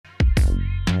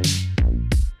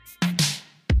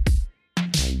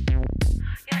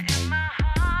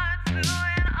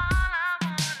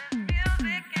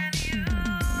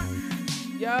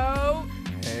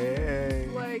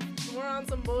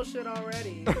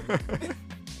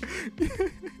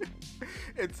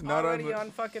It's not already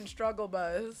on fucking struggle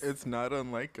bus. It's not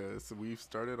unlike us. We've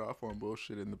started off on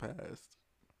bullshit in the past.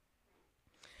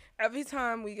 Every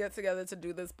time we get together to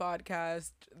do this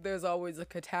podcast, there's always a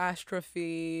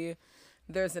catastrophe.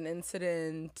 There's an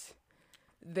incident.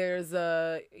 There's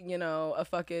a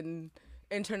fucking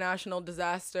international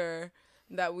disaster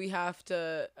that we have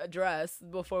to address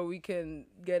before we can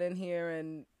get in here.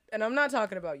 And I'm not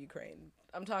talking about Ukraine.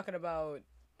 I'm talking about,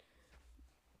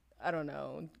 I don't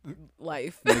know,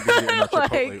 life. Like, I'm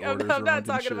not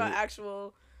talking about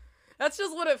actual. That's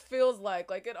just what it feels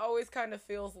like. Like, it always kind of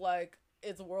feels like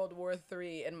it's World War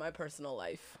III in my personal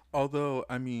life. Although,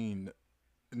 I mean,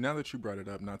 now that you brought it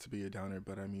up, not to be a downer,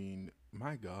 but I mean,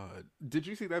 my God. Did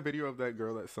you see that video of that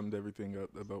girl that summed everything up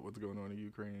about what's going on in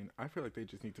Ukraine? I feel like they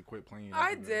just need to quit playing.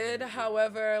 I did.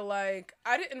 However, like,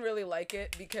 I didn't really like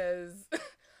it because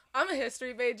I'm a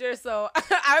history major, so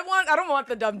I don't want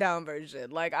the dumbed down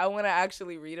version. Like, I want to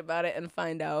actually read about it and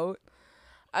find out.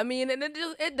 I mean, and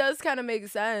it does kind of make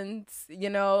sense,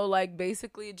 like,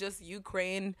 basically just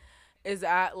Ukraine is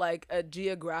at like a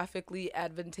geographically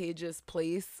advantageous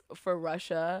place for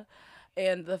Russia,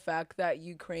 and the fact that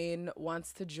Ukraine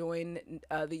wants to join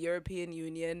the European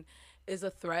Union is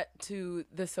a threat to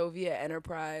the Soviet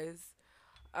enterprise.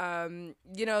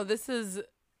 This is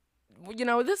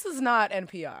not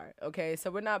NPR, okay?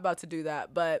 So we're not about to do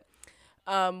that. But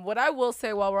what I will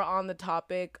say while we're on the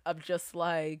topic of just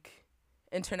like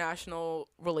international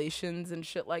relations and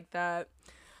shit like that,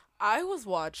 I was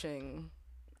watching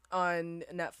on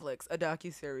Netflix a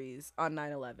docuseries on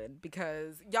 9/11,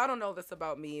 because y'all don't know this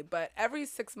about me, but every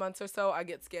 6 months or so I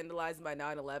get scandalized by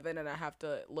 9/11 and I have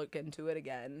to look into it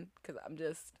again because I'm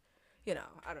just, I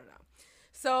don't know.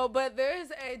 So, but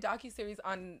there's a docuseries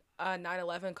on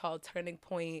 9/11 called Turning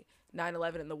Point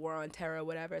 9/11 and the War on Terror,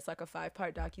 whatever. It's like a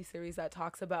 5-part docuseries that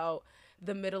talks about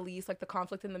the Middle East, like the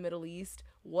conflict in the Middle East,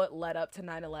 what led up to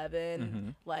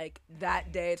 9/11, like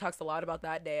that day. It talks a lot about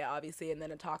that day, obviously, and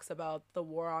then it talks about the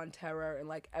War on Terror and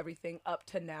like everything up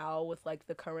to now with like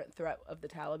the current threat of the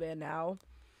Taliban now.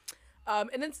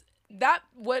 And it's that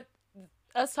what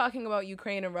us talking about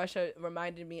Ukraine and Russia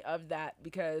reminded me of, that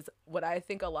because what I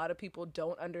think a lot of people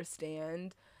don't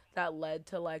understand that led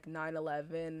to like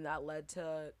 9/11, that led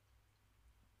to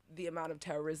the amount of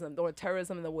terrorism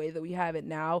in the way that we have it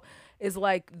now, is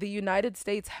like the United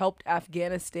States helped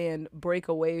Afghanistan break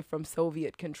away from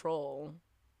Soviet control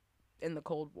in the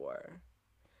Cold War.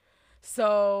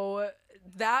 So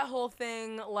that whole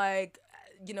thing, like,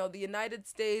 the United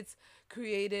States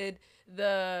created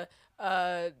the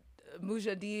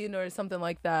Mujahideen or something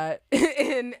like that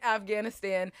in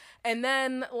Afghanistan, and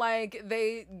then like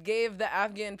they gave the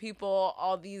Afghan people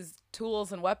all these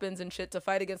tools and weapons and shit to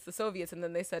fight against the Soviets, and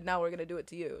then they said, now we're gonna do it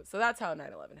to you. So that's how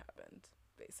 9/11 happened,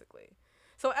 basically.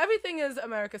 So everything is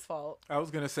America's fault. I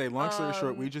was gonna say, long story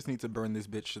short, we just need to burn this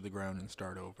bitch to the ground and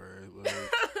start over. Like,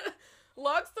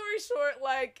 long story short,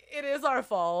 like, it is our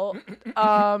fault.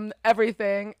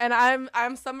 Everything. And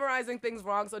I'm summarizing things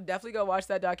wrong, so definitely go watch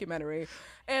that documentary.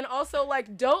 And also,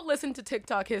 like, don't listen to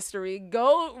TikTok history.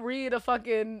 Go read a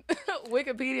fucking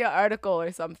Wikipedia article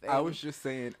or something. I was just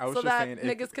saying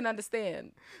niggas can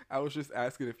understand. I was just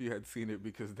asking if you had seen it,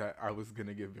 because that I was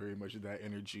gonna give very much of that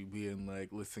energy, being like,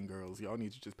 listen, girls, y'all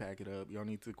need to just pack it up. Y'all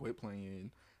need to quit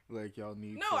playing. Like, y'all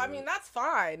need No, I mean, that's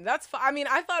fine. That's fine. I mean,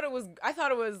 I thought it was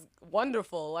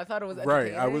wonderful. I thought it was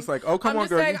entertaining. Right. I was like, oh, come on,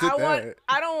 girl, you did that.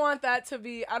 I don't want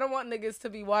niggas to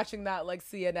be watching that like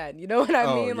CNN. You know what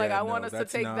I mean? Like, I want us to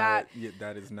take that. Yeah,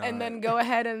 that is not. And then go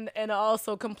ahead and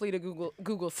also complete a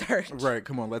Google search. Right.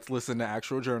 Come on. Let's listen to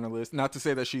actual journalists. Not to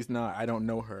say that she's not. I don't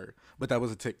know her. But that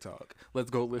was a TikTok. Let's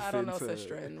go listen to. I don't know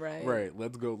Sistren, right? Right.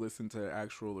 Let's go listen to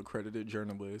actual accredited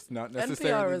journalists. Not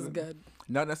necessarily. NPR is good.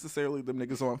 Not necessarily them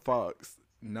niggas on Fox,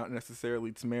 not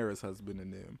necessarily Tamara's husband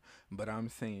and them, but I'm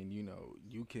saying,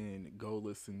 you can go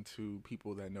listen to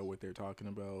people that know what they're talking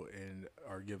about and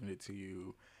are giving it to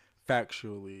you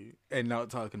factually, and not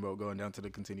talking about going down to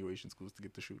the continuation schools to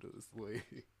get the shooters.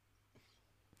 Like,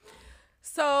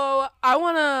 so I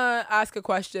want to ask a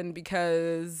question,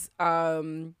 because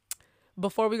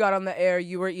before we got on the air,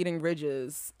 you were eating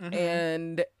ridges,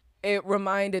 and it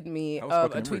reminded me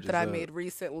of a tweet that I made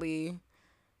recently.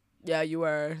 Yeah, you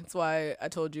were. That's why I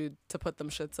told you to put them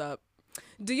shits up.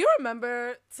 Do you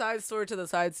remember, side story to the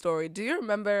side story, do you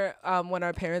remember when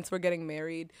our parents were getting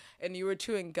married and you were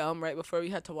chewing gum right before we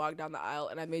had to walk down the aisle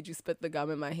and I made you spit the gum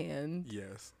in my hand?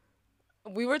 yes.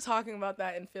 We were talking about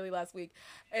that in Philly last week,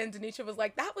 and Denisha was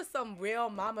like, "That was some real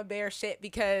mama bear shit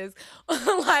because,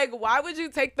 like, why would you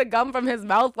take the gum from his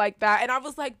mouth like that?" And I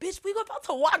was like, "Bitch, we were about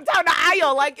to walk down the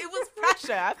aisle, like it was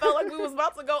pressure. I felt like we was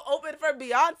about to go open for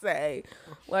Beyonce,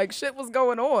 like shit was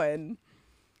going on."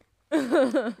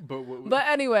 But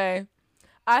anyway,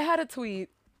 I had a tweet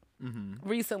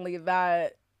recently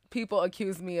that people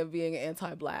accused me of being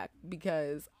anti-black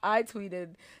because I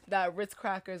tweeted that Ritz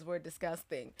crackers were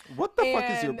disgusting. What the fuck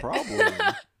is your problem?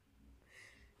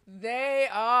 They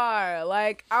are.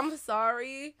 Like, I'm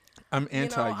sorry. I'm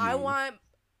anti you.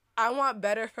 I want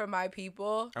better for my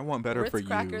people. I want better Ritz for you. Ritz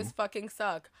crackers fucking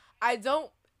suck. I don't.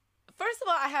 First of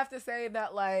all, I have to say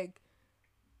that, like,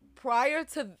 prior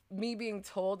to me being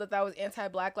told that was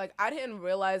anti-black, like, I didn't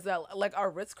realize that, like, are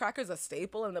Ritz crackers a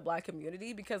staple in the black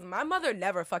community? Because my mother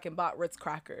never fucking bought Ritz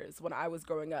crackers when I was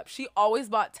growing up. She always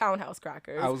bought Townhouse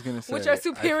crackers. I was gonna say, which are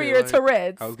superior to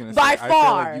Ritz. I was gonna say, by I far.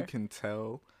 feel like you can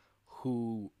tell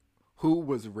who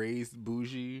was raised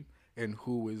bougie and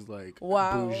who is like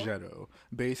bougetto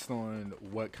based on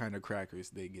what kind of crackers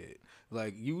they get.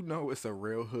 Like, you know, it's a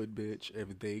real hood bitch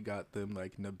if they got them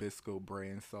like Nabisco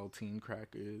brand saltine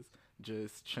crackers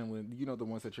just chilling. You know, the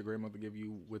ones that your grandmother give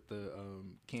you with the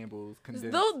Campbell's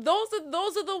condensed. Those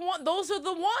are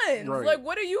the ones. Right. Like,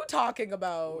 what are you talking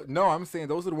about? No, I'm saying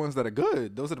those are the ones that are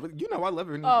good. Those are the, you know, I love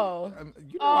anything. Oh.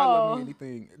 You know, I love me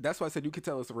anything. That's why I said you could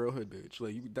tell it's a real hood bitch.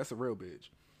 Like, that's a real bitch.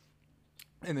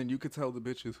 And then you could tell the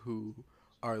bitches who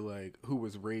are like, who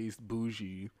was raised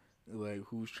bougie, like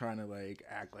who's trying to like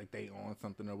act like they on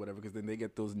something or whatever, because then they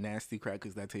get those nasty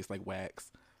crackers that taste like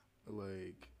wax.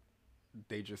 Like,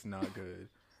 they just not good.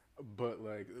 But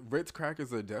like, Ritz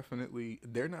crackers are definitely,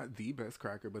 they're not the best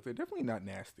cracker, but they're definitely not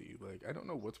nasty. Like, I don't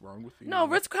know what's wrong with you. No,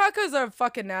 Ritz crackers are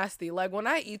fucking nasty. Like, when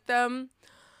I eat them,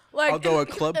 like, although a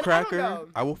club cracker,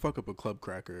 I will fuck up a club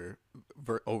cracker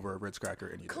over a Ritz cracker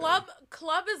any day. Club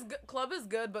is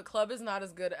good, but Club is not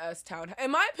as good as Townhouse.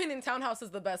 In my opinion, Townhouse is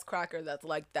the best cracker that's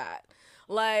like that.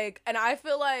 Like, and I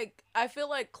feel like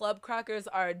club crackers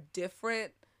are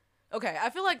different. Okay,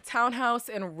 I feel like Townhouse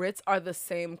and Ritz are the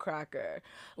same cracker.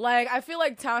 Like, I feel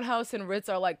like Townhouse and Ritz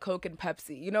are like Coke and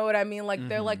Pepsi. You know what I mean? Like,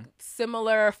 they're like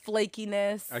similar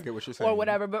flakiness. I get what you're saying. Or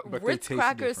whatever. But Ritz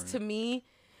crackers different.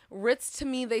 Ritz to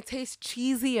me, they taste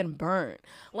cheesy and burnt.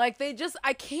 Like, they just,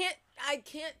 I can't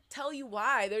tell you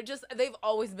why. They've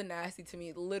always been nasty to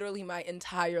me. Literally my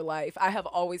entire life. I have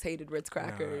always hated Ritz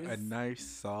crackers. A nice,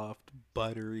 soft,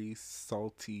 buttery,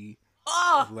 salty,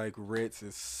 like Ritz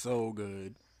is so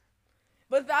good.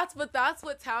 But that's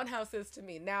what Townhouse is to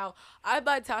me. Now, I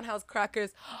buy Townhouse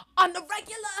crackers on the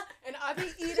regular, and I be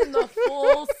eating the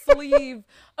full sleeve.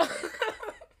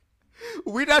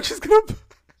 We're not just gonna...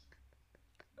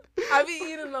 I be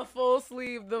eating the full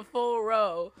sleeve, the full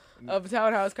row of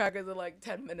Townhouse crackers in like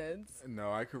 10 minutes.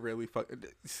 No, I could really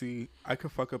I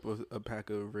could fuck up a pack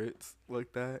of Ritz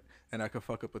like that, and I could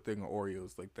fuck up a thing of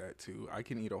Oreos like that too. I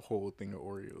can eat a whole thing of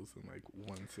Oreos in like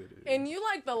one sitting. And you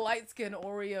like the light skin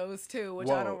Oreos too, which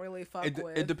I don't really fuck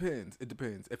with. It depends.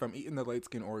 If I'm eating the light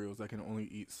skin Oreos, I can only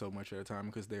eat so much at a time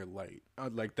because they're light.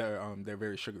 Like they're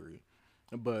very sugary.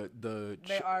 But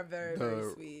they are very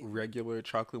sweet. Regular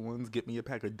chocolate ones, get me a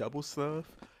pack of double stuff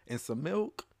and some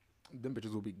milk. Them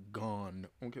bitches will be gone.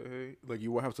 Okay, like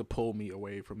you will have to pull me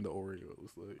away from the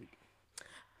Oreos. Like,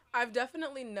 I've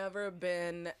definitely never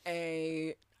been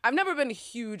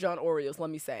huge on Oreos. Let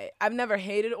me say, I've never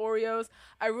hated Oreos.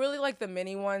 I really like the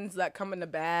mini ones that come in the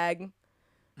bag.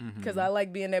 Because I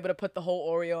like being able to put the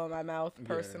whole Oreo in my mouth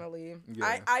personally.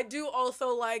 Yeah. I do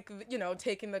also like, you know,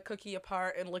 taking the cookie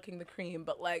apart and licking the cream.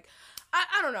 But like,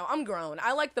 I don't know. I'm grown.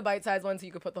 I like the bite-sized ones so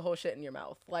you can put the whole shit in your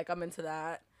mouth. Like, I'm into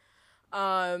that.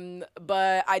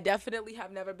 But I definitely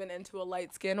have never been into a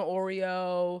light skin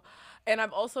Oreo. And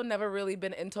I've also never really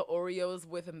been into Oreos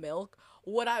with milk.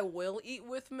 What I will eat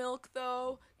with milk,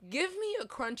 though, give me a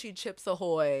crunchy Chips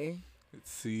Ahoy.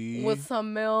 See? With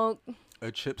some milk. A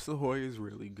Chips Ahoy is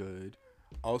really good.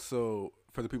 Also,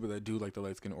 for the people that do like the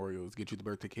light skin Oreos, get you the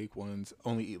birthday cake ones.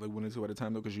 Only eat like 1 or 2 at a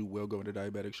time though, because you will go into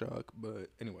diabetic shock. But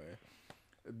anyway,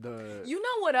 you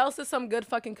know what else is some good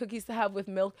fucking cookies to have with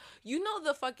milk? You know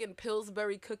the fucking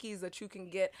Pillsbury cookies that you can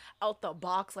get out the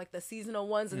box, like the seasonal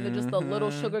ones, and they're just the little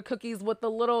sugar cookies with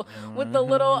the little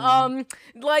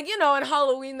like, you know, in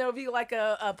Halloween there'll be like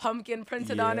a pumpkin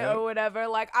printed on it or whatever.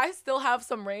 Like, I still have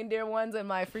some reindeer ones in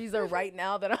my freezer right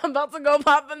now that I'm about to go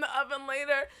pop in the oven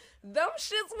later. Them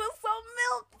shits with some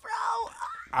milk, bro.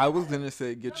 I was gonna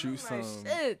say get you some.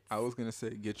 I was gonna say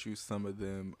get you some of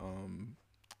them.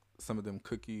 Some of them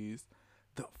cookies.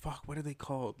 What are they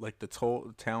called? Like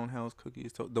the Townhouse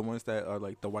cookies. The ones that are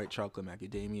like the white chocolate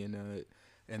macadamia nut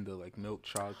and the like milk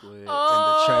chocolate and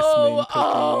the chessmen Oh, cookies.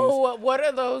 oh, what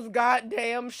are those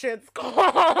goddamn shits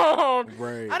called? I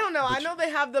Right. don't know. I But know they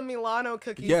have the Milano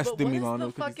cookies, yes, but the what is the Milano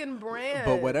cookies. fucking But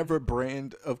brand? whatever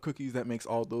brand of cookies that makes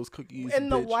all those cookies, In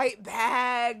the bitch, white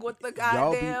bag with the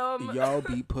goddamn. y'all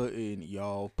be putting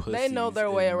y'all They know pussies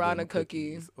their way in around a them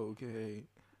cookie. cookies, okay?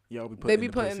 Y'all be They putting be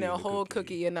the putting pussy their in the whole cookie.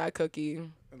 cookie in that cookie.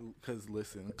 Cause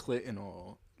listen, clit and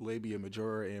all, labia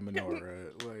majora and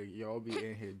minora, like y'all be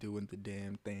in here doing the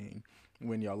damn thing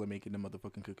when y'all are making the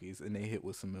motherfucking cookies, and they hit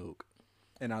with some milk,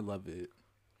 and I love it.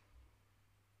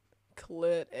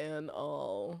 Clit and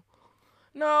all.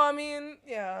 No, I mean,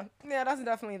 yeah, that's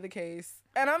definitely the case.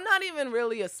 And I'm not even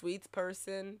really a sweets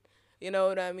person, you know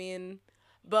what I mean?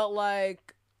 But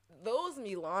like those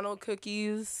Milano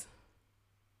cookies,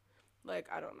 like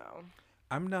I don't know.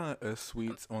 I'm not a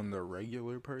sweets on the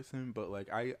regular person, but like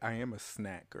I am a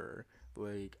snacker.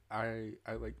 Like I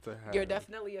like to You're have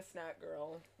definitely a snack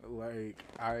girl. like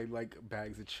I like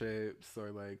bags of chips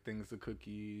or like things of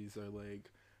cookies or like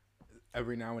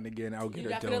every now and again I'll get You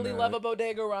a definitely donut. love a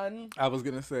bodega run. I was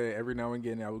gonna say every now and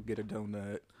again I would get a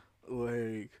donut.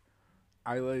 Like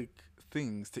I like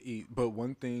things to eat, but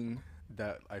one thing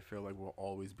that I feel like will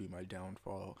always be my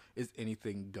downfall is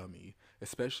anything gummy,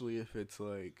 especially if it's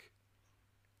like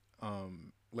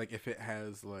if it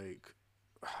has like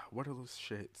what are those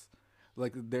shits?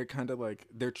 Like they're kind of like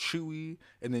they're chewy,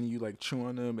 and then you like chew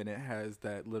on them, and it has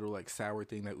that little like sour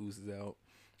thing that oozes out.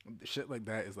 Shit like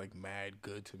that is like mad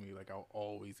good to me. Like I'll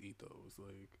always eat those.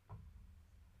 Like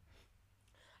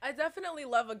I definitely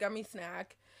love a gummy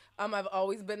snack. I've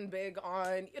always been big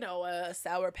on,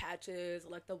 sour patches,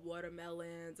 like the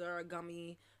watermelons or a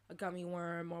gummy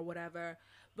worm or whatever.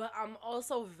 But I'm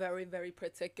also very, very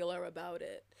particular about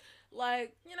it.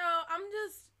 Like,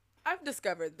 I've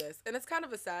discovered this, and it's kind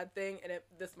of a sad thing, and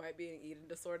this might be an eating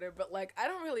disorder, but like, I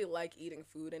don't really like eating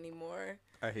food anymore.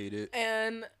 I hate it.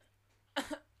 And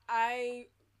I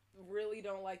really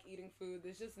don't like eating food.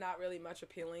 There's just not really much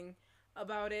appealing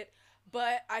about it.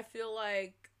 But I feel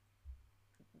like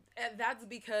and that's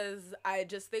because I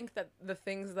just think that the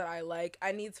things that I like,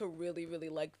 I need to really, really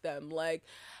like them. Like,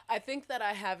 I think that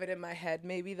I have it in my head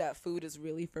maybe that food is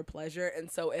really for pleasure.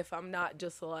 And so if I'm not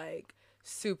just like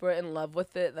super in love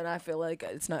with it, then I feel like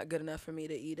it's not good enough for me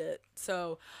to eat it.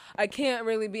 So I can't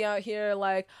really be out here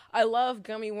like, I love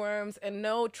gummy worms, and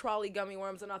no, trolley gummy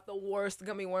worms are not the worst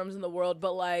gummy worms in the world,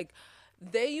 but like,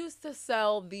 they used to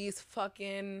sell these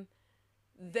fucking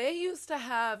they used to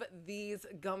have these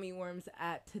gummy worms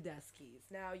at Tedeschi's.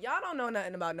 Now, y'all don't know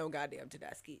nothing about no goddamn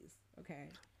Tedeschi's, okay?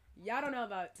 Y'all don't know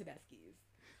about Tedeschi's.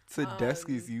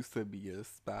 Tedeschi's used to be a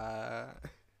spot.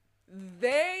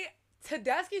 They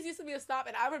Tedeschi's used to be a stop,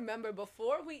 and I remember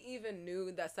before we even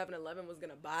knew that 7-Eleven was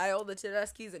gonna buy all the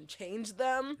Tedeschi's and change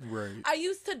them. Right. I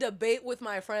used to debate with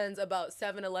my friends about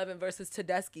 7-Eleven versus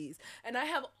Tedeschi's, and I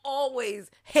have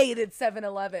always hated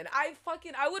 7-Eleven. I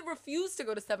would refuse to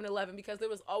go to 7-Eleven because there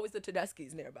was always the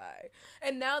Tedeschi's nearby,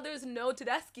 and now there's no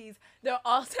Tedeschi's. They're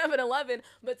all 7-Eleven,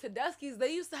 but Tedeschi's,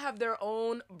 they used to have their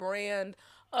own brand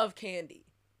of candy.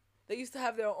 They used to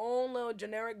have their own little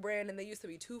generic brand, and they used to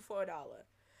be $2 for $1.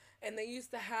 And they used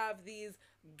to have these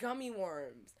gummy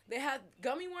worms. They had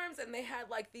gummy worms, and they had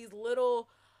like these little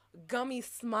gummy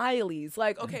smileys.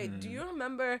 Like, okay, do you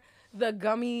remember the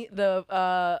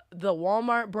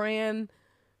Walmart brand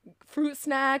fruit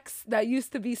snacks that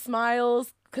used to be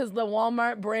smiles? Because the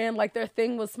Walmart brand, like their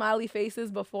thing was smiley faces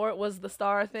before it was the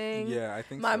star thing. Yeah, I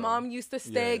think my so. mom used to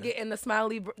stay Yeah. getting the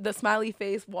smiley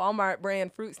face Walmart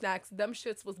brand fruit snacks. Them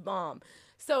shits was bomb.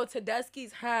 So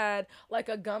Tedeschi's had like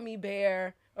a gummy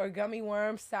bear or gummy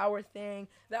worm sour thing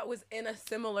that was in a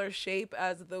similar shape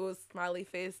as those smiley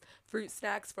face fruit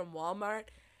snacks from Walmart.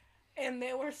 And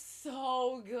they were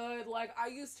so good. Like, I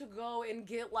used to go and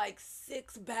get like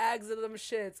 6 bags of them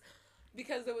shits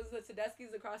because there was the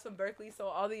Tedeschi's across from Berkeley. So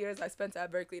all the years I spent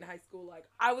at Berkeley in high school, like,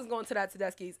 I was going to that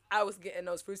Tedeschi's. I was getting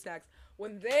those fruit snacks.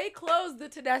 When they closed the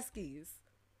Tedeschi's,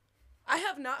 I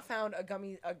have not found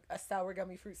a sour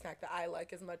gummy fruit snack that I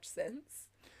like as much since.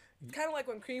 It's kind of like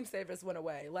when Cream Savers went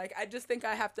away. Like, I just think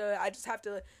I just have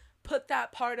to put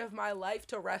that part of my life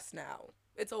to rest now.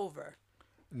 It's over.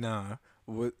 Nah.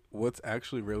 What's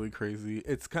actually really crazy,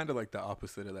 it's kind of like the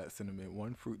opposite of that sentiment.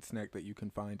 One fruit snack that you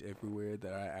can find everywhere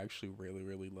that I actually really,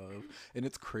 really love. And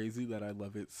it's crazy that I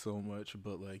love it so much,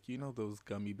 but like, you know, those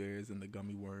gummy bears and the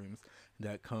gummy worms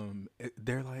that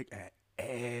they're like at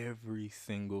every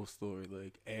single store,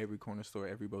 like every corner store,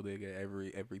 every bodega,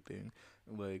 everything.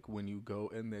 Like when you go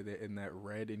in there, they're in that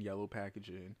red and yellow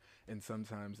packaging, and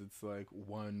sometimes it's like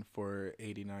 1 for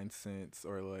 89 cents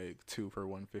or like 2 for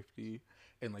 150,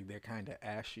 and like they're kind of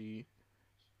ashy.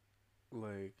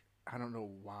 Like, I don't know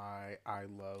why I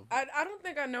love. I don't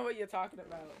think I know what you're talking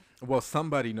about. Well,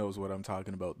 somebody knows what I'm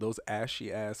talking about. Those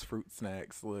ashy ass fruit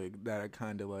snacks, like that are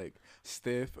kind of like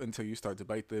stiff until you start to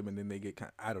bite them, and then they get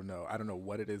kind. I don't know. I don't know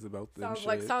what it is about them.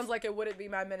 Sounds like it wouldn't be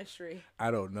my ministry.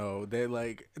 I don't know. They're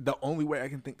like the only way I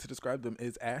can think to describe them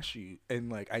is ashy,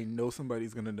 and like I know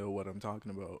somebody's gonna know what I'm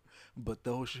talking about. But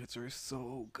those shits are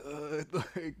so good.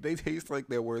 Like they taste like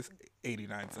they're worth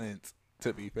 89 cents.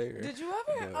 To be fair, did you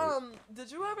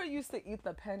ever used to eat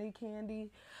the penny candy?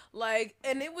 Like,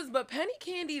 and it was, but penny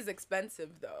candy is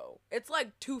expensive though. It's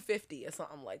like $2.50 or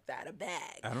something like that a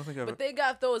bag. I don't think I've. But they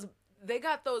got those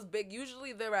big.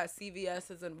 Usually they're at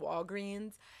CVS's and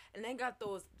Walgreens, and they got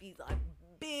these like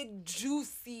big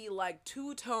juicy like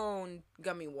two-tone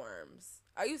gummy worms.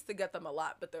 I used to get them a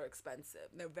lot, but they're expensive.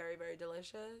 They're very, very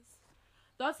delicious.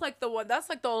 That's like the one. That's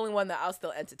like the only one that I'll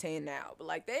still entertain now. But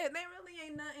like they really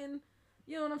ain't nothing.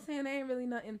 You know what I'm saying? They ain't really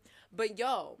nothing. But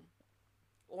yo,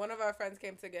 one of our friends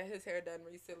came to get his hair done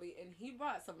recently, and he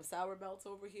brought some sour belts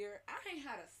over here. I ain't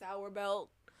had a sour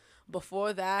belt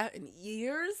before that in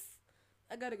years.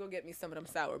 I gotta go get me some of them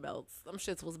sour belts. Them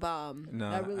shits was bomb.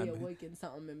 No, that really awakened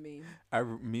something in me.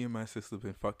 Me and my sister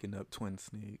been fucking up twin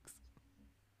snakes.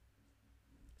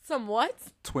 Some what?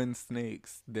 Twin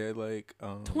snakes. They're like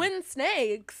twin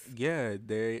snakes. Yeah,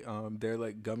 they're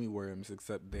like gummy worms,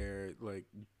 except they're like,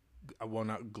 well,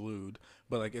 not glued,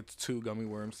 but like it's two gummy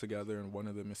worms together, and one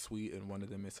of them is sweet and one of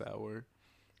them is sour.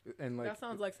 And like that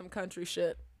sounds like some country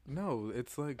shit. No,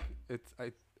 it's like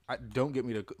I don't get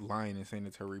me to lying and saying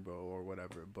it's Haribo or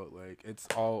whatever, but like it's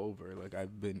all over. Like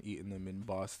I've been eating them in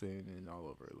Boston and all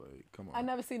over. Like, come on. I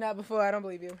never seen that before. I don't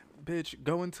believe you. Bitch,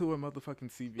 go into a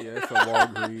motherfucking CVS or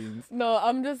Walgreens. No,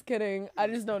 I'm just kidding. I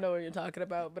just don't know what you're talking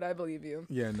about, but I believe you.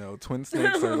 Yeah, no, twin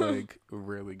snakes are like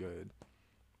really good.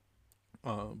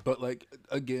 But like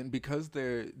again, because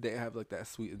they have like that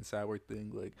sweet and sour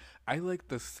thing. Like I like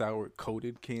the sour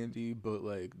coated candy, but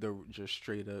like the just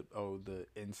straight up, oh, the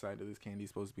inside of this candy is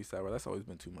supposed to be sour. That's always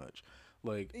been too much.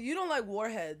 Like you don't like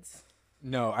Warheads.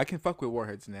 No, I can fuck with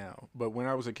Warheads now, but when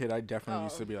I was a kid, I definitely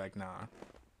used to be like, nah.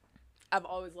 I've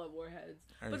always loved Warheads,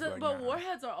 but nah.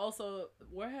 Warheads are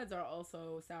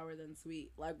also sour than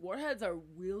sweet. Like Warheads are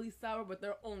really sour, but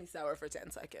they're only sour for 10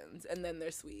 seconds, and then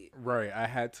they're sweet. Right.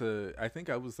 I think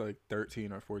I was like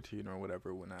 13 or 14 or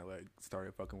whatever when I like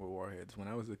started fucking with Warheads. When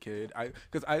I was a kid,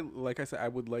 because like I said, I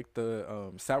would like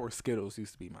the sour Skittles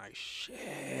used to be my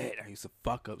shit. I used to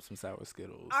fuck up some sour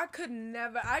Skittles. I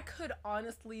could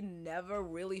honestly never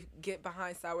really get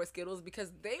behind sour Skittles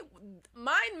because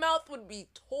my mouth would be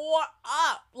tore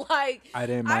up. Like I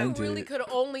didn't mind I really could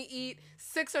only eat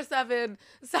 6 or 7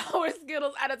 sour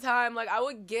Skittles at a time. Like I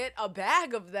would get a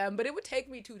bag of them, but it would take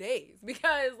me 2 days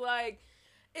because like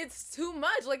it's too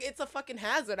much. Like it's a fucking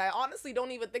hazard. I honestly don't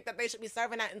even think that they should be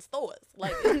serving that in stores.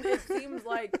 Like it just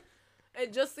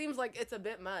seems like it's a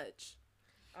bit much.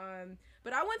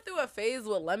 But I went through a phase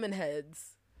with lemon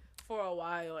heads for a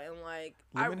while, and like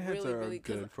lemon heads are really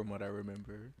good from what I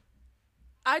remember.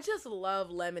 I just love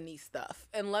lemony stuff.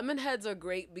 And lemon heads are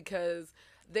great because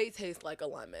they taste like a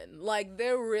lemon. Like,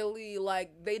 they're really,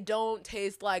 like, they don't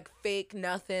taste like fake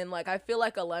nothing. Like, I feel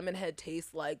like a lemon head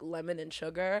tastes like lemon and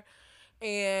sugar.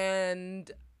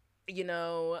 And, you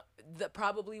know,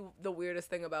 probably the weirdest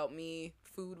thing about me,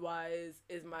 food-wise,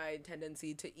 is my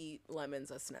tendency to eat lemons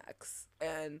as snacks.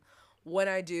 And when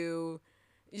I do,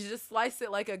 you just slice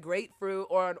it like a grapefruit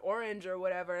or an orange or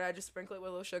whatever, and I just sprinkle it with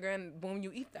a little sugar, and boom,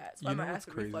 you eat that. That's why my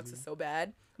acid reflux is so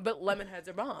bad. But lemon heads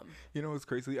are bomb. You know what's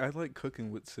crazy? I like cooking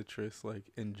with citrus,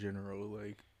 like, in general,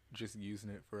 like, just using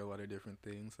it for a lot of different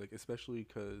things, like, especially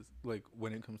because, like,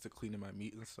 when it comes to cleaning my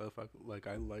meat and stuff, I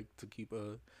like to keep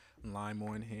a lime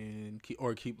on hand,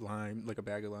 keep lime, like a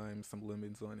bag of limes, some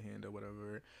lemons on hand or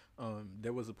whatever.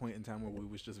 There was a point in time where we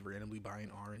was just randomly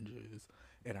buying oranges,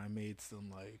 and I made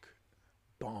some, like,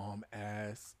 bomb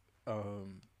ass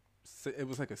it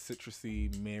was like a citrusy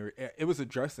it was a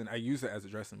dressing. I use it as a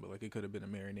dressing, but like it could have been a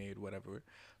marinade, whatever.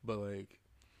 But like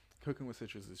cooking with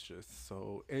citrus is just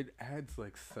so, it adds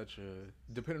like such a,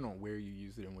 depending on where you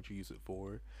use it and what you use it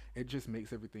for, it just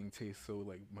makes everything taste so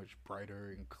like much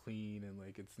brighter and clean, and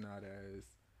like it's not as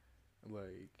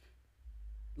like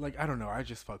I don't know, I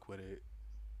just fuck with it.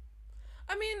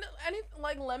 I mean,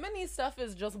 like lemony stuff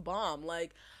is just bomb.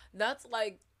 Like that's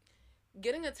like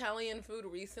getting Italian food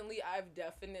recently, I've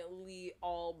definitely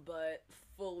all but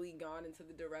fully gone into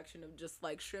the direction of just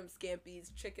like shrimp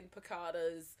scampi's, chicken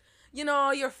piccadas, you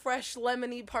know, your fresh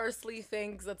lemony parsley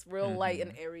things that's real light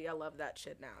and airy. I love that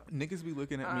shit now. Niggas be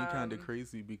looking at me kind of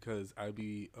crazy because I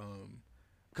be,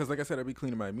 because like I said, I be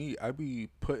cleaning my meat. I be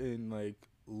putting like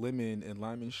lemon and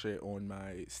lime and shit on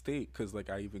my steak because like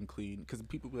I even clean because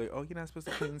people be like, oh, you're not supposed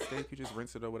to clean steak, you just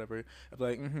rinse it or whatever. I'm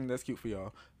like, that's cute for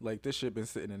y'all. Like this shit been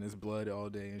sitting in this blood all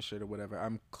day and shit or whatever.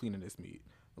 I'm cleaning this meat.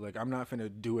 Like I'm not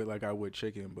finna do it like I would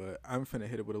chicken, but I'm finna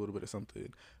hit it with a little bit of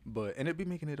something. But and it be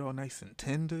making it all nice and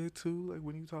tender too, like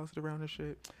when you toss it around and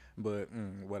shit. But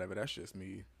whatever, that's just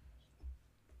me.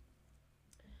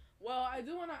 Well, I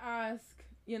do want to ask,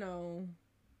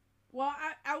 well,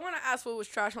 I want to ask what was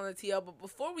trash on the TL, but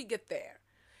before we get there,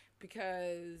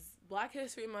 because Black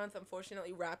History Month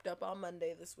unfortunately wrapped up on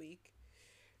Monday this week,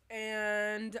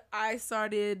 and I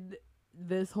started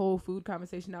this whole food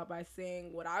conversation out by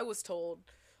saying what I was told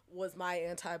was my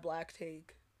anti-black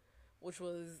take, which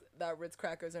was that Ritz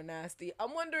crackers are nasty.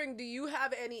 I'm wondering, do you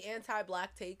have any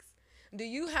anti-black takes? Do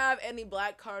you have any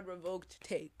black card revoked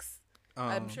takes?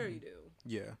 I'm sure you do.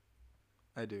 Yeah,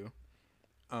 I do.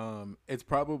 It's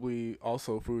probably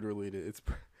also food related. It's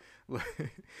like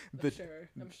I'm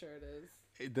sure it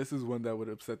is. This is one that would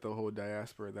upset the whole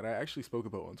diaspora that I actually spoke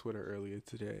about on Twitter earlier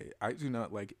today. I do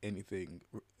not like anything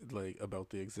like about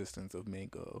the existence of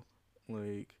mango.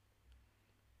 Like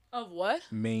of what?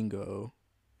 Mango.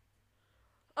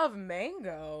 Of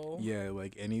mango? Yeah,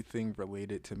 like anything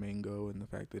related to mango and the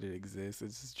fact that it exists,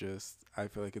 it's just I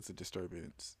feel like it's a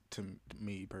disturbance to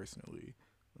me personally.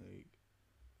 Like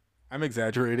I'm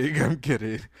exaggerating. I'm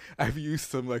kidding. I've used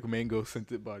some like mango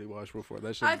scented body wash before.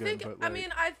 That shit's good. But,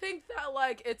 like, I think that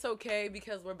like it's okay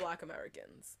because we're Black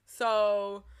Americans.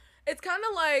 So it's kind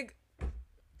of like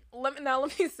let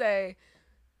me say,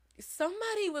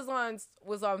 somebody was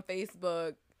on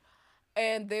Facebook,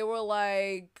 and they were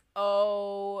like,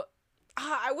 oh.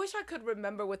 I wish I could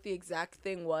remember what the exact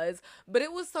thing was, but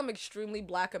it was some extremely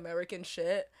Black American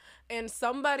shit. And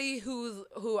somebody who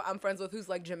I'm friends with who's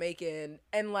like Jamaican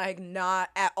and like not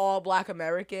at all Black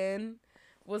American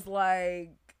was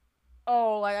like,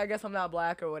 oh, like I guess I'm not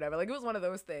Black or whatever. Like it was one of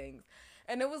those things.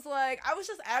 And it was like, I was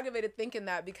just aggravated thinking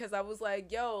that because I was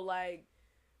like, yo, like,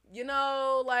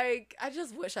 like, I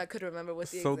just wish I could remember what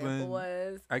the example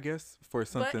was. I guess for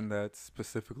something that's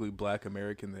specifically Black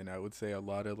American, then I would say a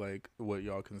lot of, like, what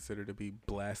y'all consider to be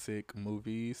classic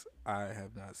movies, I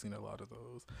have not seen a lot of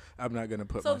those. I'm not going to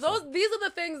put these are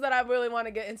the things that I really want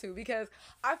to get into because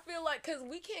I feel like, because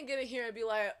we can't get in here and be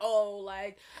like, oh,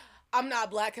 like, I'm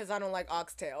not Black because I don't like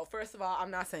oxtail. First of all,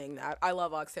 I'm not saying that. I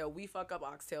love oxtail. We fuck up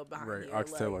oxtail behind right, here.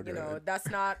 Oxtail like, are good. That's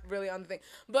not really on the thing.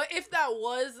 But if that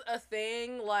was a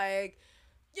thing, like,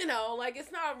 like it's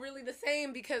not really the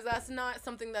same because that's not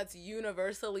something that's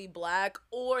universally Black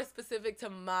or specific to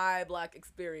my Black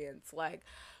experience. Like,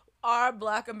 our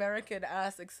Black American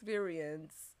ass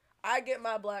experience. I get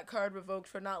my black card revoked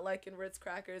for not liking Ritz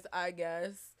crackers, I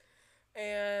guess.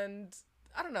 And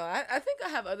I don't know. I think I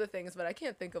have other things, but I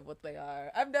can't think of what they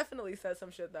are. I've definitely said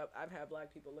some shit that I've had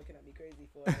Black people looking at me crazy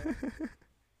for.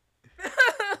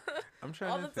 I'm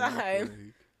trying all to the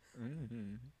think,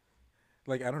 time.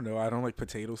 Like, I don't know. I don't like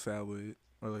potato salad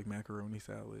or like macaroni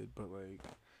salad, but like,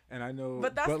 and I know.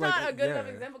 But that's not like, a good enough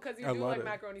example because you do like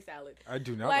macaroni salad. I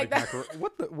do not like macaroni.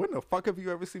 When the fuck have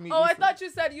you ever seen me? Oh, I thought you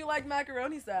said you like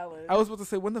macaroni salad. I was about to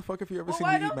say, when the fuck have you ever seen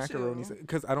me eat macaroni?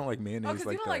 Because I don't like mayonnaise. Oh,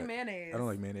 because you don't like mayonnaise. I don't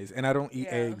like mayonnaise, and I don't eat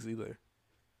eggs either.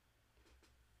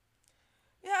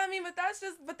 Yeah, I mean, but that's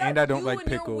and I don't like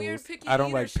pickles. I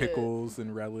don't like shit. Pickles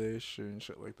and relish and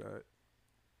shit like that.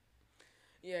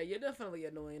 Yeah, you're definitely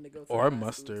annoying to go to. Or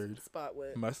mustard. Spot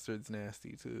with. Mustard's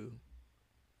nasty too.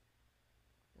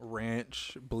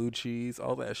 Ranch, blue cheese,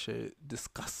 all that shit.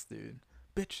 Disgusting.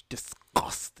 Bitch,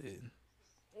 disgusting.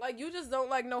 Like, you just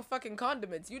don't like no fucking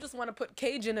condiments. You just want to put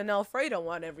Cajun and Alfredo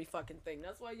on every fucking thing.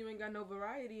 That's why you ain't got no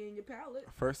variety in your palate.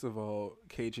 First of all,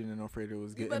 Cajun and Alfredo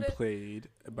was getting played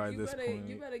by this point.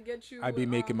 You better get you. I be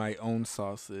making my own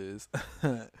sauces.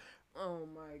 Oh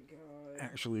my god.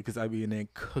 Actually, because I be in there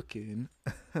cooking.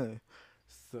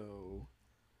 So,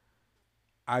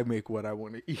 I make what I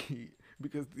want to eat.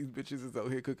 Because these bitches is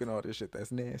out here cooking all this shit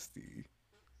that's nasty.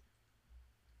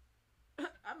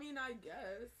 I mean, I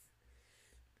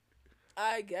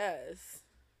guess.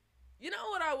 You know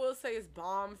what I will say is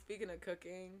bomb, speaking of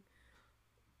cooking?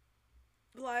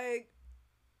 Like,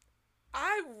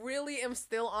 I really am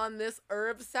still on this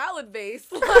herb salad base.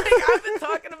 Like, I've been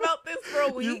talking about this for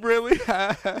a week. You really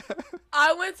have?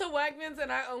 I went to Wegmans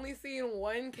and I only seen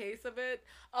one case of it.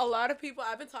 A lot of people,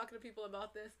 I've been talking to people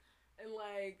about this, and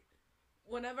like,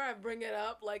 whenever I bring it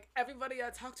up, like, everybody I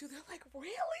talk to, they're like, really?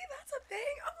 That's a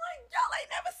thing? I'm like, y'all ain't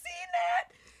never seen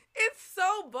that? It's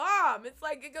so bomb. It's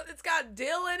like, it's got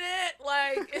dill in it.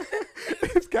 Like,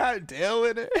 it's got dill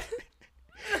in it.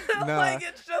 Nah, Like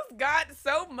it's just got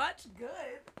so much good.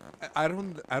 I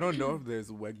don't know if there's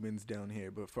Wegmans down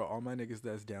here, but for all my niggas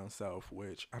that's down south,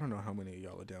 which I don't know how many of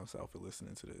y'all are down south are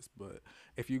listening to this, but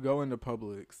if you go into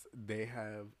Publix, they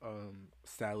have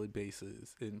salad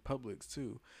bases in Publix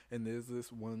too, and there's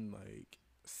this one like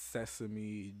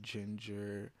sesame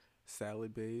ginger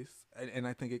salad base, and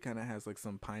I think it kind of has like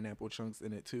some pineapple chunks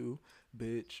in it too.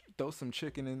 Bitch, throw some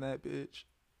chicken in that bitch.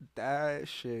 That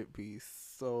shit be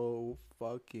so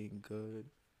fucking good.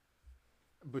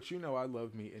 But you know, I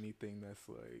love me anything that's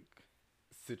like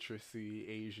citrusy,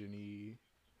 Asian-y. You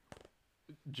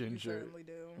Ginger. certainly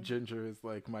do. Ginger is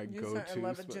like my You go-to. certainly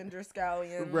love a ginger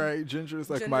scallion. Right, ginger is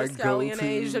like Ginger my scallion go-to.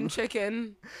 Asian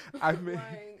chicken. I mean,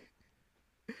 Like,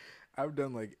 I've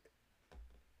done like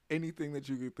anything that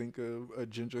you could think of, a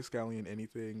ginger scallion,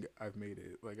 anything. I've made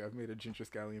it. Like I've made a ginger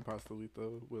scallion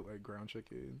pastelito with like ground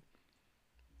chicken.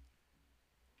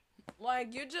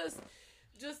 like you just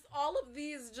all of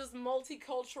these just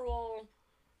multicultural,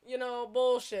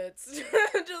 bullshits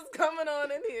just coming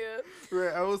on in here.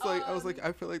 Right, I was like,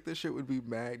 I feel like this shit would be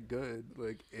mad good,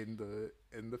 like in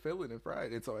the filling and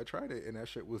fried, and so I tried it, and that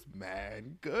shit was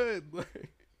mad good.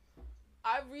 Like,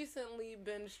 I've recently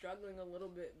been struggling a little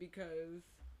bit because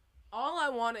all I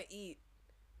want to eat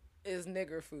is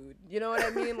nigger food. You know what I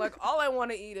mean? Like all I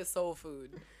want to eat is soul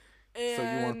food. And so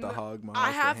you want the hog maws,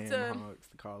 I have the ham to. hocks,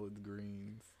 the collard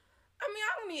greens. I mean,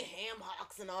 I don't need ham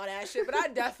hocks and all that shit, but I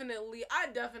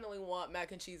definitely want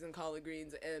mac and cheese and collard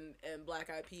greens and black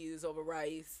eyed peas over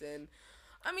rice. And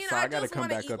I mean, So I gotta just come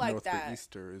want to back eat up like north that. for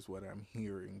Easter is what I'm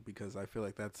hearing, because I feel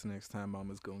like that's the next time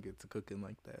Mama's gonna get to cooking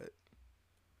like that.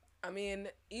 I mean,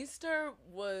 Easter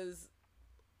was.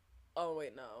 Oh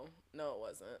wait, no, it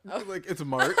wasn't. Like it's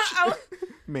March,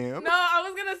 ma'am. No, I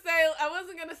wasn't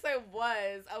gonna say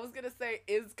was. I was gonna say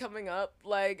is coming up.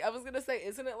 Like I was gonna say,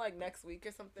 isn't it like next week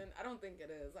or something? I don't think it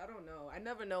is. I don't know. I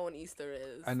never know when Easter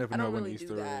is. I never know don't when really Easter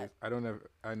do that. is.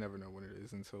 I never know when it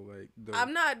is until like the.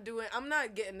 I'm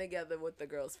not getting together with the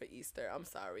girls for Easter. I'm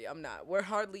sorry. I'm not. We're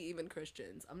hardly even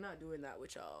Christians. I'm not doing that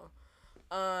with y'all.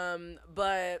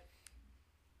 But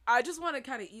I just want to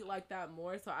kind of eat like that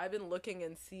more. So I've been looking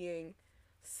and seeing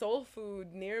soul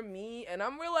food near me, and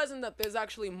I'm realizing that there's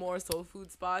actually more soul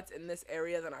food spots in this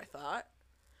area than I thought.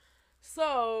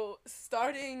 So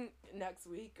starting next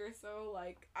week or so,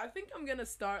 like I think I'm gonna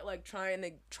start like trying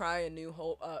to try a new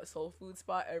whole soul food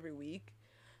spot every week,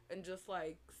 and just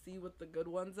like see what the good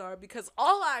ones are, because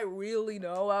all I really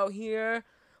know out here,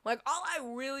 like all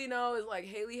I really know is like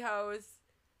Haley House,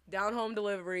 Down Home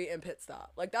Delivery, and Pit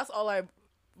Stop. Like that's all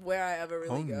where I ever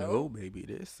really go. Oh no, baby,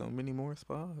 there's so many more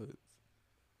spots.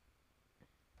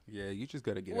 Yeah, you just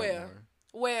gotta get out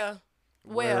more.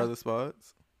 Where are the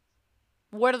spots?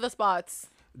 What are the spots?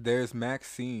 There's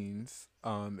Maxine's.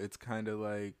 It's kind of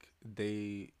like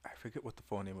I forget what the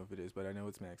full name of it is, but I know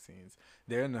it's Maxine's.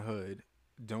 They're in the hood.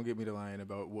 Don't get me to lying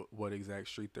about what exact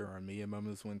street they're on. Me and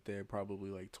Mamas went there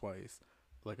probably like twice,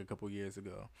 like a couple years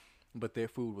ago. But their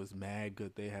food was mad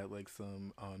good. They had like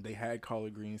some, they had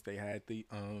collard greens. They had the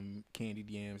candied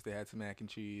yams. They had some mac and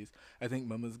cheese. I think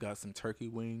Mama's got some turkey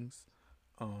wings.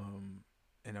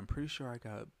 And I'm pretty sure I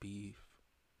got beef.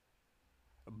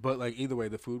 But like either way,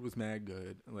 the food was mad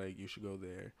good. Like you should go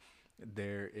there.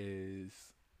 There is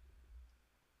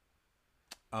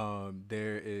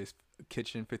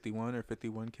Kitchen 51 or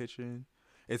 51 Kitchen.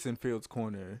 It's in Fields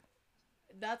Corner.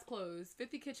 That's closed.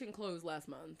 50 Kitchen closed last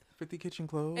month. 50 Kitchen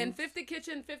closed? And 50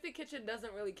 Kitchen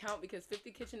doesn't really count because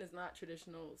 50 Kitchen is not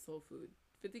traditional soul food.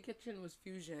 50 Kitchen was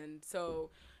fusion,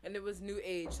 and it was new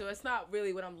age, so it's not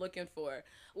really what I'm looking for.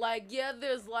 Like, yeah,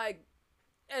 there's like,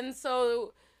 and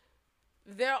so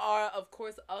there are, of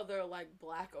course, other like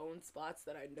black-owned spots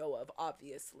that I know of,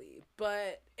 obviously.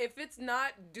 But if it's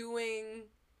not doing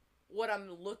what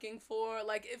I'm looking for,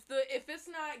 like if it's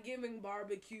not giving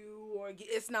barbecue or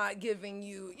it's not giving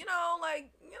you,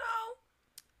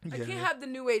 I can't have the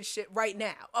new age shit right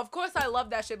now. Of course, I love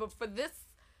that shit, but for this,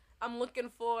 I'm looking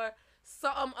for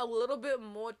something a little bit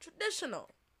more traditional.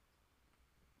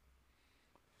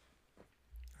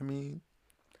 I mean,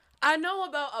 I know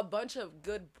about a bunch of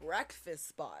good breakfast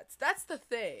spots. That's the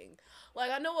thing.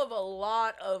 Like, I know of a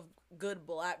lot of good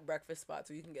black breakfast spots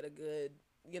where you can get a good,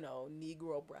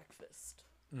 Negro breakfast.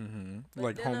 Mm-hmm.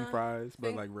 Like dinner, home fries,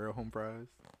 but like real home fries.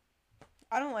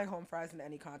 I don't like home fries in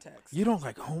any context. You don't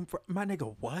like home fries? My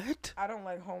nigga, what? I don't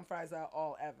like home fries at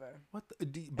all, ever. What?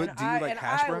 Do you like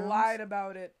hash browns? I lied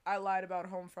about it. I lied about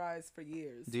home fries for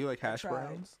years. Do you like hash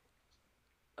browns?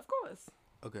 Of course.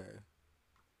 Okay.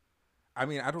 I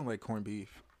mean, I don't like corned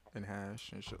beef. and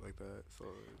hash and shit like that. So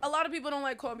A lot of people don't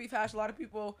like corned beef hash. A lot of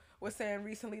people were saying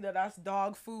recently that that's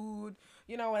dog food,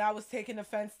 you know, and I was taking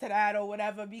offense to that or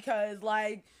whatever because,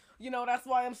 like, you know, that's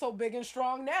why I'm so big and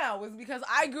strong now, is because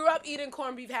I grew up eating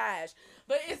corned beef hash.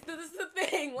 But this is the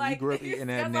thing, like, you grew up eating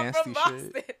that I'm nasty from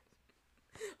Boston. shit.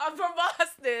 I'm from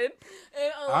Boston,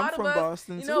 and a I'm lot from of us,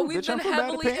 Boston you know, too. we've Bitch, been I'm from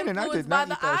heavily Mattapan, and I did influenced by not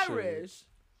the eat that Irish. shit.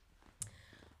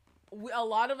 A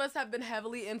lot of us have been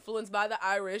heavily influenced by the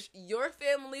Irish. Your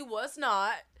family was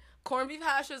not. Corned beef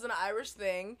hash is an Irish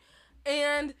thing.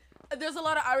 And there's a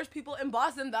lot of Irish people in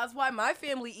Boston. That's why my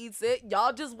family eats it.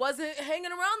 Y'all just wasn't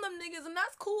hanging around them niggas, and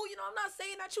that's cool. You know, I'm not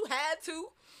saying that you had to.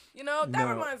 You know, that No.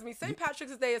 reminds me. St.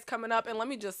 Patrick's Day is coming up, and let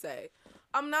me just say,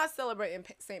 I'm not celebrating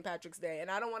St. Patrick's Day, and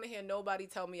I don't want to hear nobody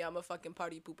tell me I'm a fucking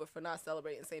party pooper for not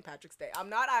celebrating St. Patrick's Day. I'm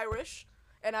not Irish,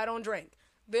 and I don't drink.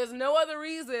 There's no other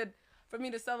reason for me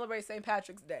to celebrate St.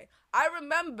 Patrick's Day. I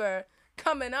remember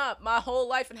coming up my whole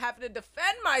life and having to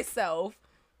defend myself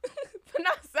for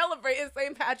not celebrating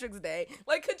St. Patrick's Day.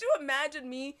 Like, could you imagine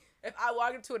me if I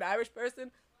walked into an Irish person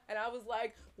and I was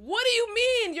like, what do you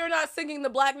mean you're not singing the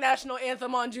Black National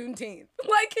Anthem on Juneteenth?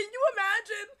 Like, can you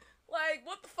imagine? Like,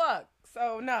 what the fuck?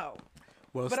 So, no.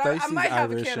 Well, But Stacey's I might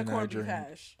have a Irish can of and I corned beef drink.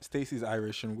 hash. Stacey's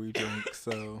Irish and we drink,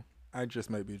 so I just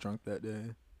might be drunk that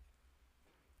day.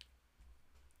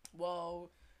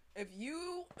 Well, if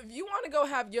you want to go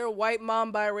have your white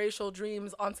mom biracial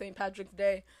dreams on St. Patrick's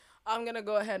Day, I'm gonna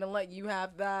go ahead and let you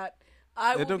have that.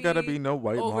 It don't gotta be no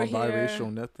white mom over here.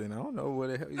 biracial nothing. I don't know what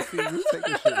the hell you see. You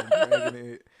taking shit and dragging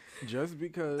it just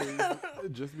because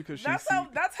she. That's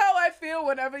how I feel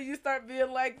whenever you start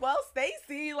being like, well,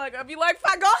 Stacey, like I'll be like,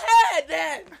 fine, go ahead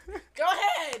then, go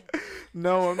ahead.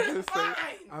 No, I'm just saying.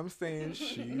 Fine. I'm saying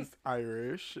she's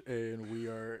Irish and we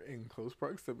are in close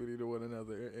proximity to one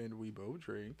another, and we both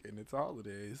drink, and it's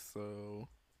holidays, so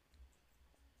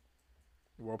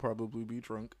we'll probably be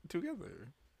drunk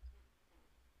together.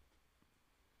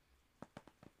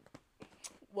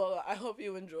 Well, I hope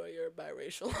you enjoy your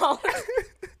biracial holiday.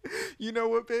 You know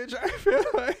what, bitch?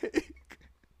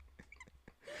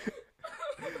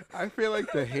 I feel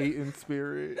like the hating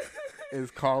spirit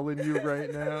is calling you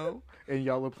right now, and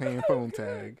y'all are playing phone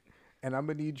tag. And I'm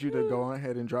gonna need you to go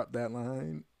ahead and drop that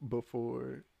line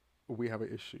before we have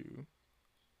an issue.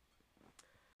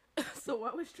 So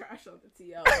what was trash on the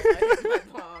TL? I hit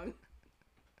my pong.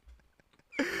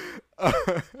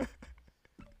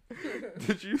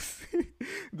 Did you see?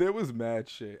 There was mad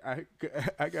shit.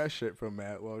 I got shit from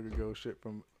mad long ago. Shit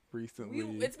from recently.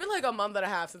 It's been like a month and a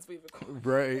half since we've recorded.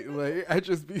 Right, like I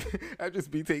just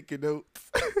be taking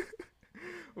notes.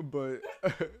 But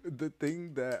the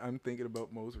thing that I'm thinking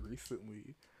about most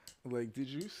recently, like, did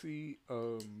you see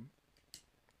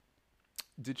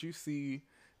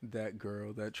that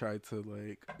girl that tried to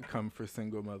like come for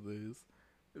single mothers,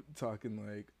 talking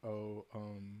like, oh,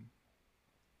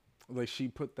 like she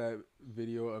put that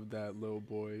video of that little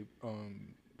boy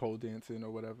pole dancing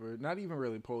or whatever, not even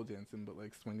really pole dancing, but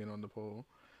like swinging on the pole,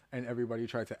 and everybody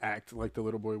tried to act like the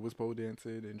little boy was pole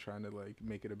dancing and trying to like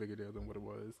make it a bigger deal than what it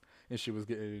was, and she was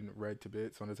getting read to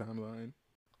bits on the timeline.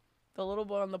 The little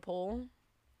boy on the pole?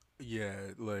 Yeah,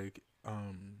 like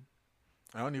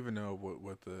I don't even know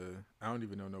I don't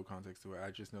even know no context to it.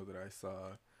 I just know that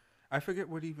I forget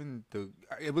what even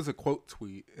it was a quote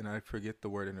tweet, and I forget the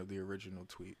wording of the original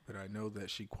tweet, but I know that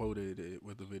she quoted it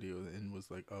with the video and was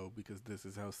like, oh, because this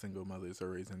is how single mothers are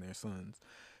raising their sons.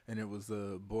 And it was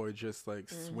a boy just like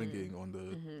swinging on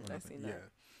the, I've seen that.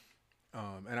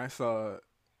 Yeah. And I saw,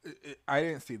 I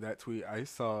didn't see that tweet. I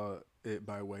saw it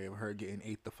by way of her getting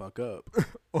ate the fuck up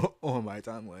on my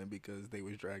timeline because they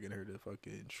was dragging her to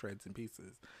fucking shreds and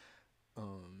pieces.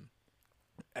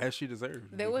 As she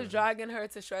deserved. They was dragging her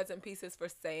to shreds and pieces for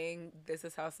saying this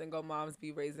is how single moms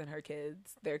be raising their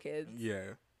kids.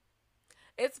 Yeah.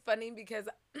 It's funny because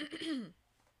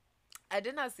I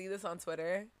did not see this on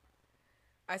Twitter.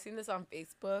 I seen this on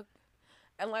Facebook.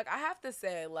 And like I have to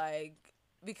say, like,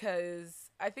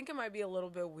 because I think it might be a little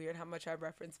bit weird how much I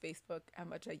reference Facebook, how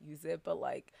much I use it, but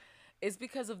like it's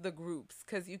because of the groups,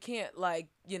 because you can't like,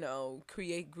 you know,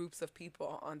 create groups of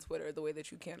people on Twitter the way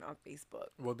that you can on Facebook.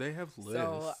 Well, they have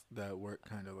lists that work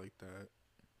kind of like that.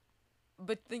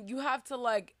 But then you have to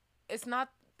like, it's not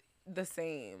the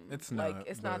same. It's like, not.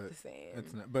 it's not the same.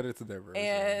 It's not, but it's their version.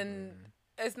 And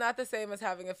it's not the same as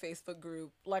having a Facebook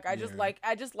group. Like I just like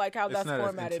how it's that's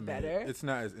formatted better. It's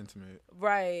not as intimate.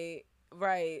 Right.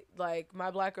 Like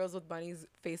my Black Girls with Bunnies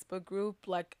Facebook group,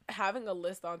 like having a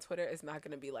list on Twitter is not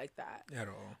going to be like that. At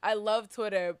all. I love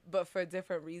Twitter, but for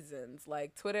different reasons.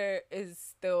 Like Twitter is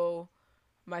still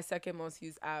my second most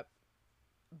used app,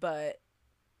 but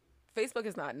Facebook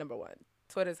is not number one.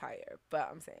 Twitter's higher. But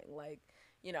I'm saying, like,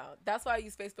 you know, that's why I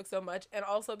use Facebook so much. And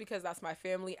also because that's my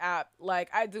family app. Like,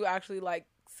 I do actually like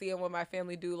seeing what my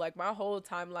family do. Like, my whole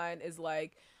timeline is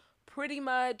like pretty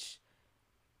much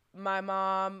my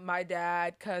mom, my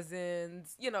dad,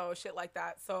 cousins, you know, shit like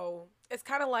that. So it's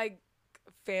kind of like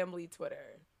family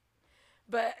Twitter.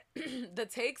 But the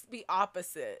takes be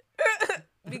opposite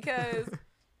because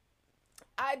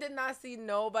I did not see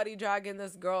nobody dragging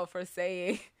this girl for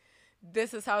saying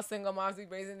this is how single moms be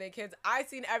raising their kids. I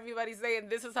seen everybody saying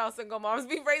this is how single moms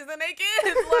be raising their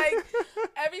kids. Like,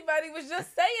 everybody was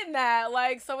just saying that.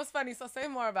 Like, so it's funny. So say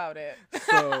more about it.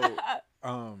 So,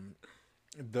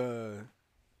 the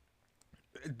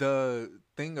the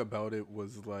thing about it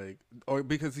was like, or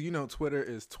because you know Twitter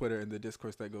is Twitter, and the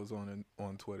discourse that goes on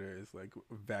Twitter is like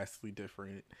vastly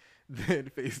different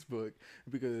than Facebook,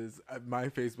 because my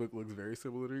Facebook looks very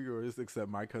similar to yours, except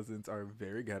my cousins are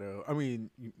very ghetto. I mean,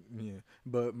 yeah,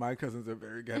 but my cousins are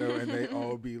very ghetto, and they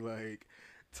all be like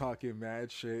talking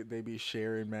mad shit. They be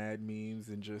sharing mad memes,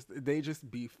 and they just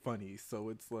be funny. So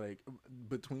it's like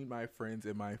between my friends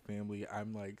and my family,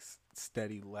 I'm like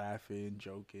steady laughing,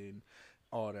 joking,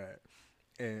 all that.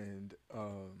 And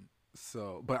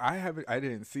so, but I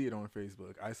didn't see it on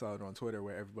Facebook. I saw it on Twitter,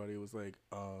 where everybody was like,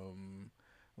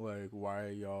 why are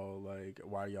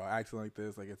y'all acting like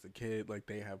this, like it's a kid, like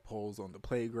they have polls on the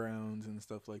playgrounds and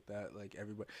stuff like that, like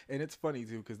everybody. And it's funny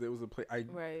too, because there was a play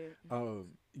Right.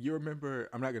 you remember,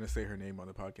 I'm not gonna say her name on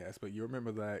the podcast, but you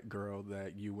remember that girl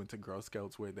that you went to Girl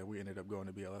Scouts with, that we ended up going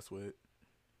to BLS with?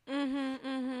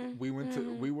 We went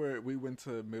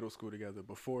to middle school together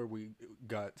before we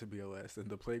got to BLS, and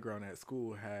the playground at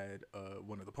school had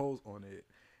one of the poles on it.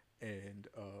 And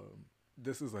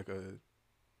this is like a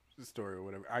story or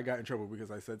whatever. I got in trouble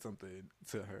because I said something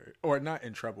to her, or not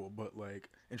in trouble, but like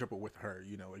in trouble with her,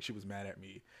 you know, like she was mad at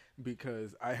me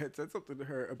because I had said something to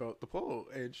her about the pole,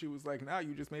 and she was like, nah,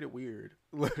 you just made it weird.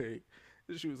 Like,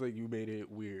 she was like, you made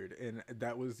it weird. And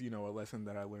that was, you know, a lesson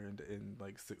that I learned in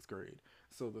like 6th grade.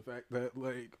 So the fact that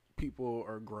like people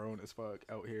are grown as fuck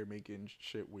out here making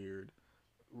shit weird,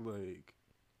 like,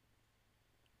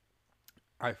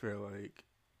 I feel like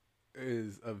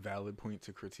is a valid point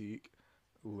to critique,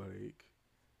 like,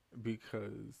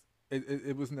 because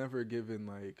it was never given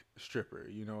like stripper,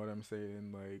 you know what I'm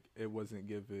saying? Like, it wasn't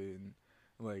given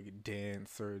like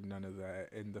dance or none of that.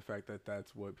 And the fact that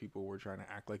that's what people were trying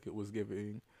to act like it was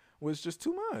giving was just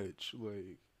too much.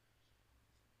 Like,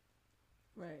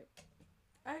 Right.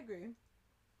 I agree.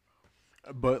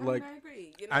 but I mean, like, I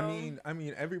agree. You know. I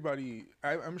mean, everybody.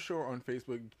 I'm sure on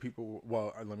Facebook, people.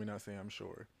 Well, let me not say I'm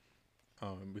sure,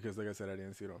 because like I said, I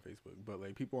didn't see it on Facebook. But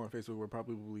like, people on Facebook were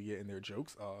probably getting their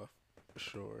jokes off,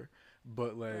 sure.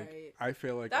 But like, Right. I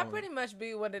feel like That pretty much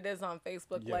be what it is on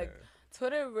Facebook. yeah, Like,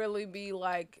 Twitter really be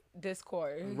like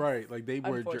discourse. right. Like they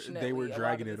were Unfortunately, a lot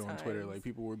dragging of it the on Twitter. times. Like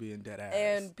people were being dead ass.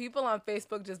 And people on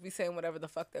Facebook just be saying whatever the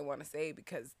fuck they want to say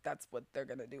because that's what they're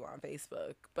gonna do on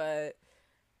Facebook. But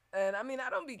and I mean, I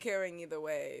don't be caring either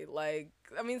way. Like,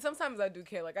 I mean, sometimes I do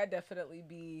care. Like, I definitely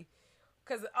be,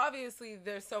 because obviously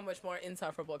there's so much more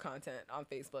insufferable content on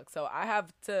Facebook. So I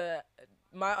have to,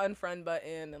 my unfriend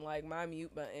button and like my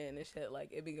mute button and shit,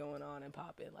 like it be going on and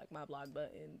popping, like my blog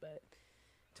button. But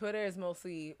Twitter is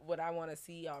mostly what I want to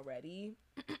see already.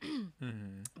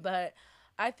 Mm-hmm. But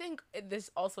I think this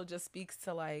also just speaks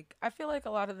to like, I feel like a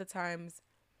lot of the times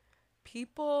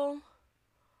people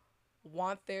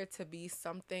want there to be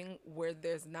something where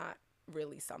there's not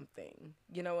really something.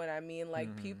 You know what I mean?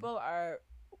 Like, people are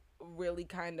really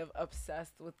kind of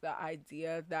obsessed with the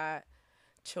idea that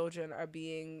children are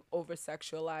being over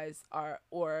sexualized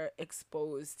or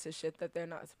exposed to shit that they're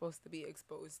not supposed to be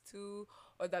exposed to,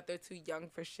 or that they're too young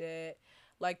for shit.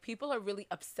 Like, people are really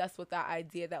obsessed with that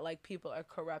idea that like people are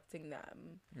corrupting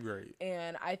them. Right.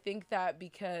 And I think that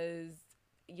because,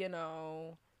 you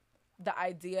know, the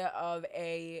idea of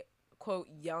a quote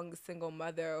young single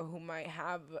mother who might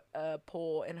have a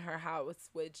pole in her house,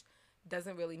 which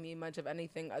doesn't really mean much of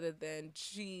anything other than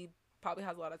she probably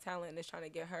has a lot of talent and is trying to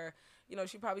get her, you know,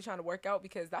 she probably trying to work out,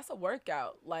 because that's a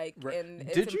workout, like, Right. and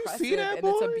it's Did you impressive see that, and boy?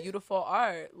 it's a beautiful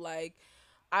art. Like,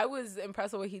 I was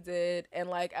impressed with what he did, and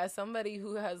like, as somebody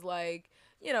who has like,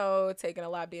 you know, taken a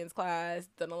lap dance class,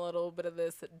 done a little bit of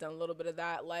this, done a little bit of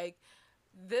that, like,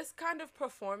 this kind of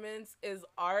performance is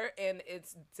art, and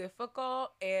it's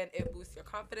difficult, and it boosts your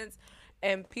confidence,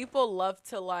 and people love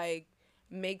to like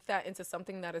make that into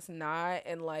something that is not.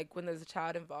 And like, when there's a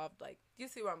child involved, like, you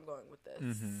see where I'm going with this.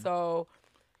 Mm-hmm. So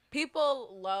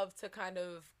people love to kind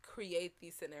of create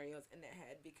these scenarios in their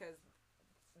head because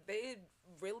they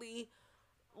really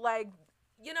like,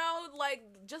 you know, like,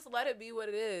 just let it be what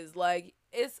it is. Like,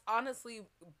 it's honestly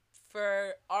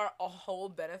for our a whole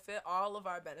benefit, all of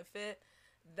our benefit,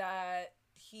 that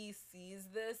he sees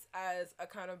this as a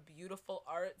kind of beautiful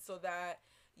art, so that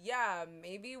yeah,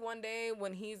 maybe one day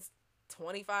when he's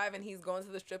 25 and he's going to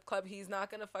the strip club, he's not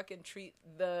gonna fucking treat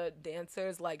the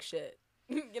dancers like shit.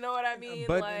 You know what I mean?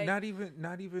 But Like, not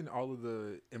even all of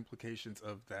the implications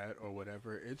of that or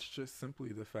whatever. It's just simply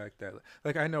the fact that,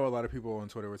 like, I know a lot of people on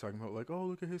Twitter were talking about, like, oh,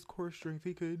 look at his core strength,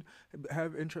 he could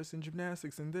have interest in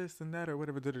gymnastics and this and that or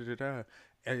whatever, da da da da.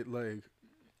 And like,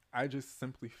 I just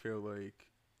simply feel like,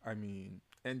 I mean,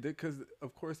 and because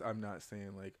of course I'm not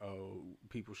saying like, oh,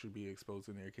 people should be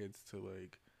exposing their kids to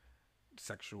like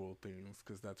sexual things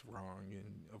because that's wrong,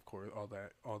 and of course all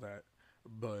that,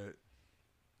 but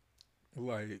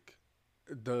like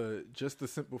the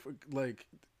simple like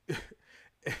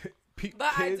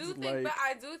but kids like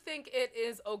I do think it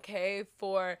is okay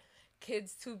for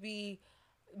kids to be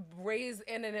raised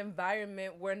in an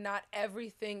environment where not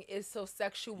everything is so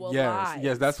sexualized.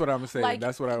 yes, that's what I'm saying. Like,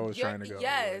 That's what I was trying to go.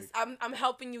 yes, Like, I'm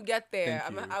helping you get there.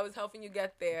 thank you. I was helping you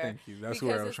get there. Thank you. That's because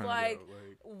where I was it's trying like, to go.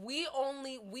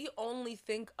 Like, we only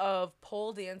think of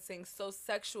pole dancing so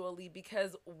sexually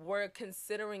because we're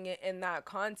considering it in that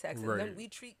context, and then right. we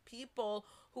treat people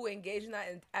who engage in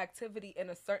that activity in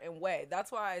a certain way.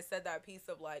 That's why I said that piece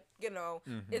of like,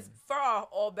 it's for our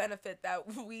all benefit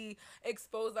that we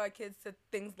expose our kids to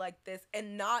things like this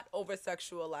and not over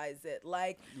sexualize it.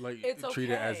 Like it's okay. Treat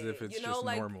it as if it's just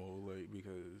like, normal, like,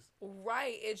 because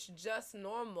right, it's just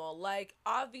normal. Like,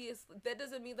 obviously, that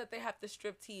doesn't mean that they have to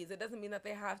strip tease. It doesn't mean that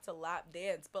they have to lap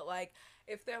dance. But like,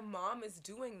 if their mom is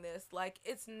doing this, like,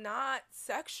 it's not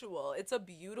sexual. It's a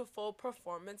beautiful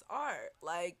performance art.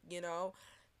 Like,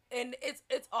 and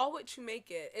it's all what you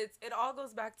make it. It all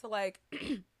goes back to like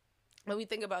when we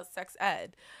think about sex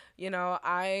ed.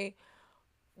 I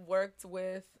worked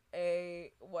with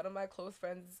one of my close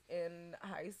friends in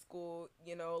high school.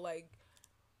 Like,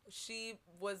 she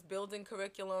was building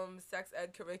curriculums, sex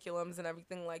ed curriculums, and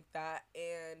everything like that,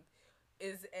 and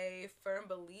is a firm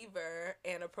believer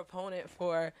and a proponent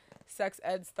for sex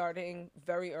ed starting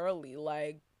very early,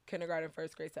 like kindergarten,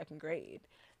 first grade, second grade.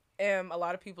 And a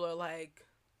lot of people are like,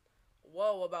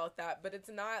 whoa about that, but it's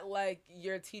not like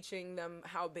you're teaching them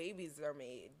how babies are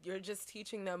made. You're just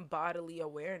teaching them bodily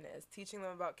awareness, teaching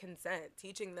them about consent,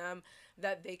 teaching them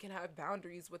that they can have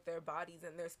boundaries with their bodies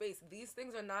and their space. These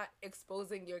things are not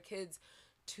exposing your kids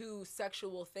to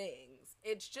sexual things.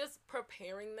 It's just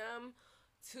preparing them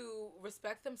to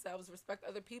respect themselves, respect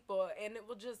other people, and it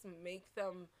will just make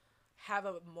them have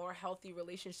a more healthy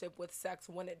relationship with sex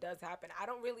when it does happen. I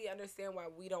don't really understand why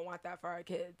we don't want that for our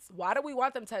kids. Why do we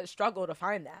want them to struggle to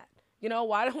find that?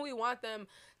 Why don't we want them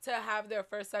to have their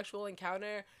first sexual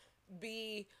encounter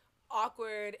be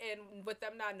awkward and with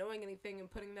them not knowing anything and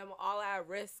putting them all at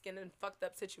risk and in fucked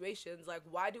up situations? Like,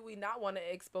 why do we not want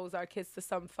to expose our kids to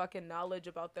some fucking knowledge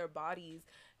about their bodies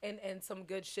and some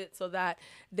good shit so that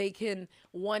they can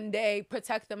one day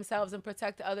protect themselves and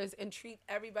protect others and treat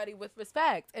everybody with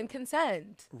respect and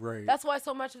consent? right. That's why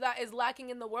so much of that is lacking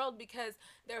in the world, because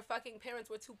their fucking parents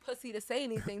were too pussy to say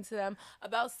anything to them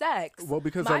about sex. Well,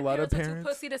 because my a lot of parents were parents too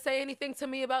pussy to say anything to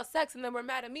me about sex, and then were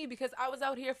mad at me because I was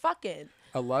out here fucking.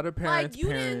 a lot of parents Like, you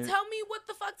didn't tell me what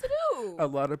the fuck to do. a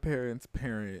lot of parents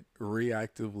parent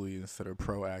reactively instead of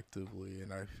proactively,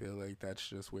 and I feel like that's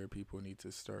just where people need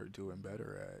to start doing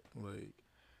better at. Like,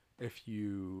 if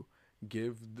you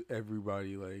give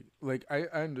everybody like I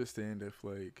understand if,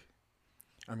 like,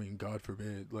 I mean, God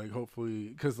forbid, like, hopefully,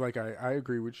 because like I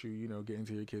agree with you, getting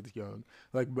to your kids young.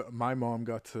 Like, but my mom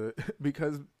got to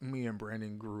because me and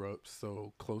Brandon grew up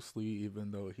so closely,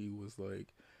 even though he was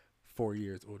like 4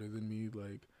 years older than me.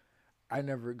 Like, I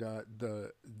never got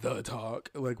the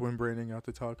talk, like when Brandon got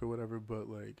the talk or whatever, but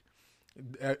like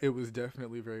it was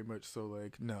definitely very much so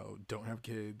like, no, don't have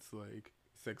kids, like,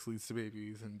 sex leads to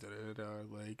babies and da da da,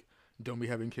 like, don't be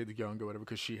having kids young or whatever,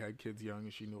 because she had kids young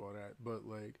and she knew all that. But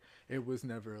like, it was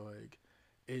never like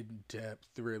in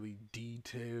depth, really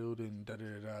detailed and da da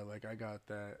da da. Like, I got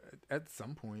that at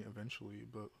some point eventually,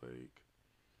 but like,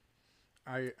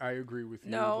 I agree with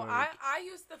you. No, like, I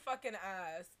used to fucking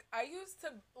ask. I used to,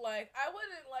 like, I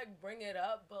wouldn't like bring it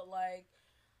up, but like,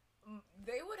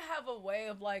 they would have a way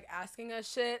of like asking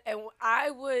us shit, and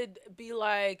I would be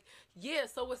like, yeah,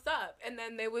 so what's up? And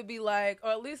then they would be like,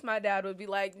 or at least my dad would be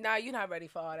like, nah, you're not ready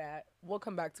for all that, we'll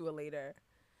come back to it later.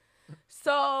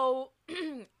 So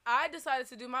I decided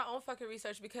to do my own fucking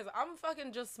research, because I'm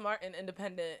fucking just smart and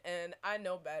independent and I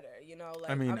know better,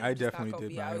 like, I mean, I'm I just not definitely gonna did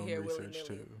be my out own here research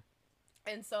willy-nilly. too.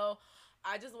 And so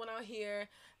I just went out here,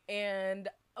 and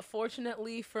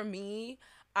fortunately for me,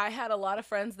 I had a lot of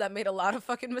friends that made a lot of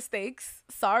fucking mistakes.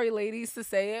 Sorry, ladies, to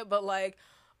say it, but like,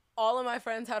 all of my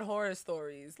friends had horror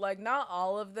stories. Like, not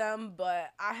all of them,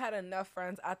 but I had enough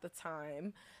friends at the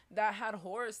time that had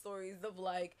horror stories of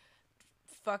like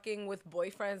fucking with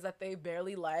boyfriends that they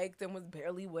barely liked and was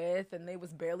barely with, and they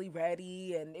was barely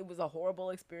ready, and it was a horrible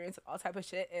experience and all type of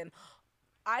shit. And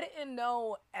I didn't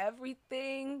know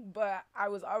everything, but I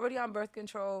was already on birth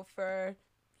control for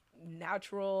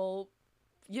natural,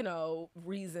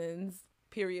 reasons,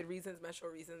 period reasons, menstrual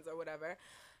reasons, or whatever.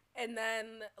 And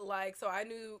then, like, so I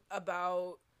knew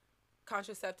about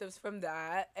contraceptives from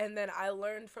that. And then I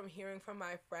learned from hearing from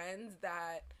my friends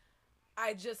that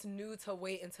I just knew to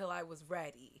wait until I was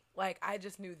ready. Like, I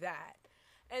just knew that.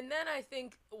 And then I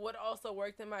think what also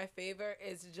worked in my favor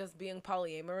is just being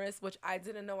polyamorous, which I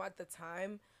didn't know at the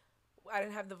time. I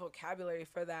didn't have the vocabulary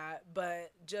for that,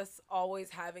 but just always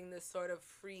having this sort of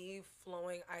free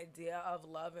flowing idea of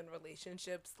love and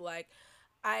relationships. Like,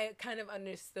 I kind of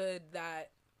understood that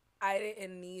I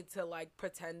didn't need to like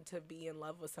pretend to be in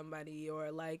love with somebody,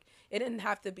 or like it didn't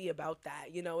have to be about that.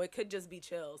 It could just be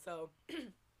chill. So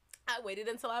I waited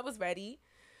until I was ready,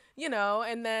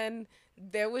 and then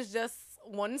there was just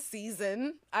one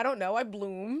season. I don't know, I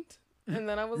bloomed. And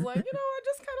then I was like, I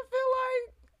just kind of feel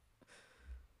like,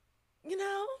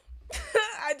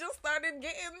 I just started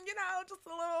getting, just a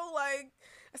little like,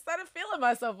 I started feeling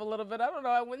myself a little bit. I don't know.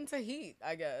 I went into heat,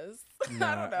 I guess.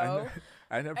 I don't know.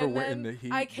 I never And went then into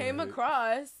heat. I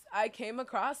came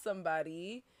across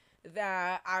somebody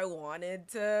that I wanted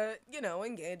to,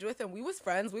 engage with, and we was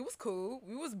friends. We was cool.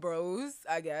 We was bros,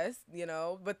 I guess,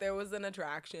 but there was an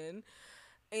attraction.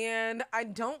 And I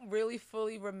don't really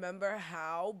fully remember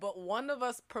how, but one of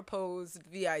us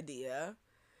proposed the idea.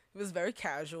 It was very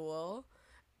casual,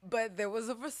 but there was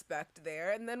a respect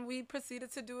there. And then we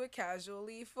proceeded to do it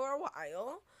casually for a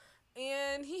while.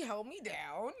 And he held me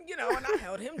down, and I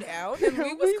held him down, and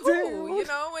we was cool,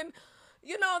 and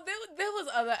there was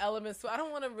other elements, so I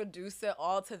don't want to reduce it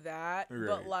all to that, right.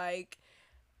 But like,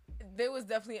 there was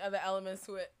definitely other elements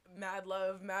to it. Mad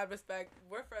love, mad respect.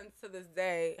 We're friends to this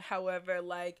day. However,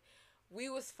 like, we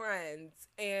was friends,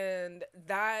 and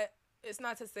that, it's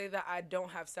not to say that I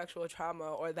don't have sexual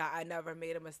trauma, or that I never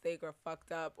made a mistake or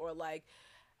fucked up, or like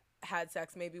had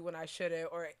sex maybe when I shouldn't,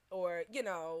 or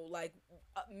like,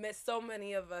 so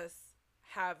many of us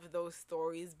have those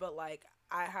stories, but like,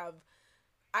 I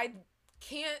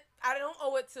don't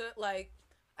owe it to, like,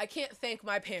 I can't thank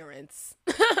my parents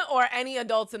or any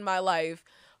adults in my life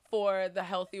for the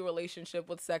healthy relationship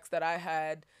with sex that I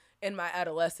had in my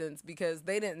adolescence, because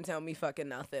they didn't tell me fucking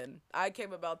nothing. I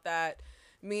came about that.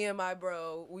 Me and my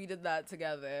bro, we did that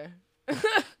together.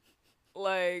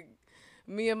 Like,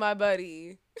 me and my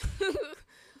buddy.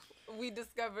 We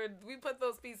put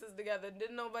those pieces together.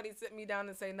 Didn't nobody sit me down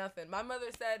and say nothing. My mother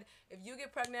said, if you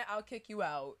get pregnant, I'll kick you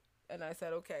out. And I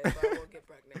said, okay, so I won't get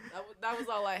pregnant. That was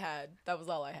all I had. That was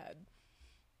all I had.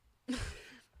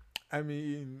 I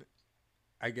mean,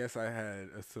 I guess I had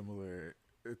a similar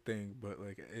thing, but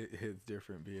like, it hits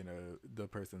different being the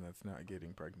person that's not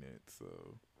getting pregnant.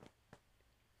 So,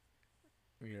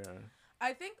 yeah.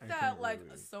 I think that like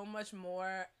so much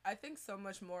more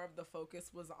of the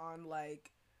focus was on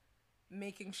like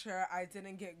making sure I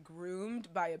didn't get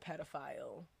groomed by a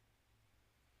pedophile.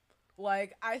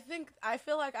 Like, I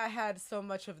feel like I had so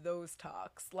much of those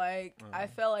talks. Like, I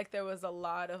felt like there was a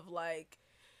lot of like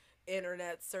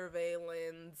internet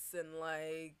surveillance and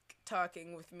like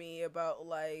talking with me about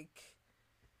like,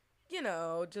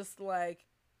 just like,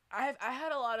 I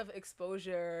had a lot of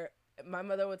exposure. My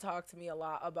mother would talk to me a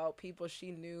lot about people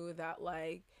she knew that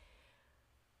like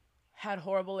had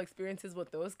horrible experiences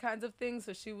with those kinds of things.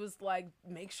 So she was like,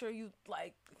 make sure you,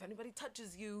 like, if anybody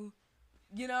touches you,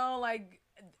 like,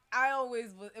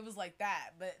 it was like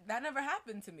that, but that never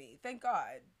happened to me. Thank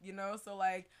God, So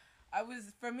like,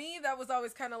 for me, that was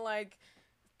always kind of like,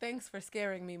 thanks for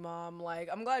scaring me, Mom. Like,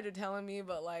 I'm glad you're telling me,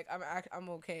 but like, I'm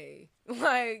okay.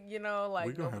 Like, like,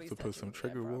 we're gonna have to put some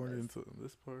trigger warnings on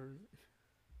this part.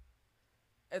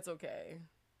 It's okay.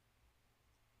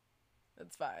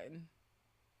 It's fine.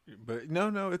 But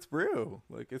no, it's real.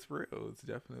 Like, it's real. It's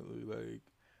definitely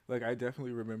like I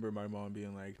definitely remember my mom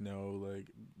being like, no, like,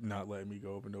 not letting me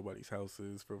go over nobody's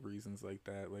houses for reasons like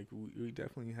that. Like, we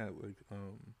definitely had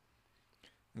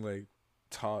like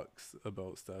talks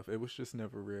about stuff. It was just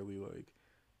never really like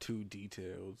too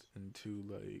detailed and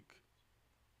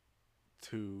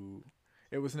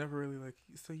it was never really like,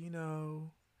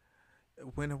 so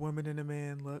when a woman and a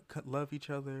man love each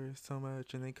other so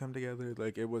much and they come together,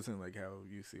 like, it wasn't like how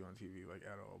you see on TV, like,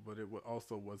 at all. But it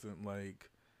also wasn't like,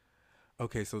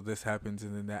 okay, so this happens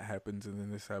and then that happens and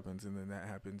then this happens and then that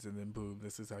happens and then boom,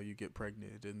 this is how you get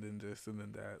pregnant and then this and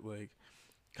then that. Like,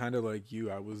 kind of like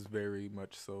you, I was very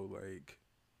much so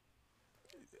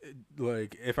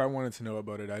like if I wanted to know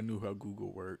about it, I knew how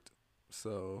Google worked.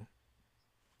 So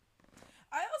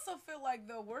I also feel like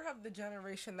though we're of the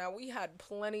generation that we had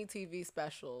plenty TV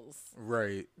specials.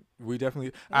 right, we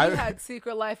definitely. We had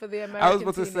Secret Life of the I was American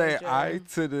about to say, I Teenager.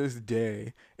 to this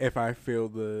day, if I feel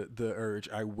the urge,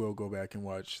 I will go back and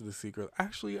watch The Secret.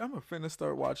 Actually, I'm a finna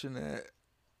start watching that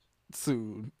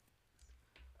soon.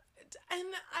 And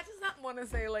I just not want to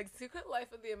say like Secret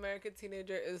Life of the American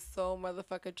Teenager is so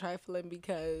motherfucker trifling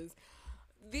because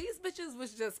these bitches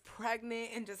was just pregnant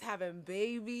and just having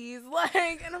babies,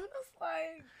 like, and I'm just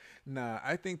like, Nah,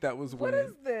 I think that was what when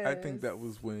is I think this? that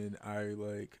was when I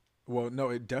like. Well, no,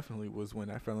 it definitely was when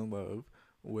I fell in love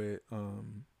with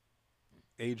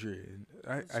Adrian.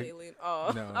 I Shailene. Oh,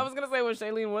 I no was gonna say with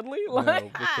Shailene Woodley. Like,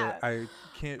 no, but the I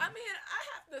can't. I mean, I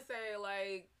have to say,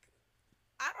 like,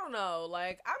 I don't know.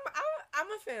 Like, I'm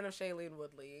a fan of Shailene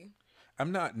Woodley.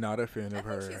 I'm not a fan I of think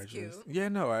her. I she's cute. just yeah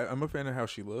no I'm a fan of how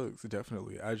she looks.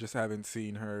 Definitely, I just haven't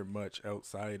seen her much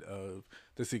outside of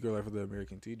The Secret Life of the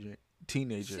American She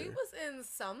Teenager. was in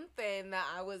something that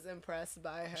I was impressed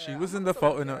by her. She I'm was in about the to Fault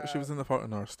look in it Our, she was up. in the Fault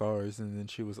in Our Stars, and then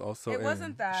she was also It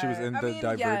wasn't she was that. in I the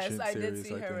mean, yes, Divergent I did series,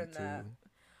 see I her think in too. that.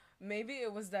 Maybe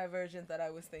it was Divergent that I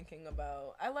was thinking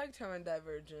about. I liked her in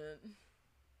Divergent.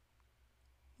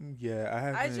 Yeah, I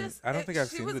I haven't. just, I don't think I've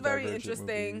she seen was the very Divergent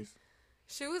interesting. movies.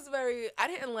 She was very. I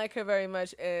didn't like her very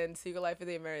much in Secret Life of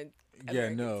the Yeah,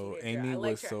 American no, Teenager. I Amy was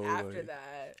liked her so after like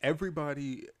that.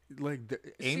 everybody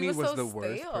She Amy was was so the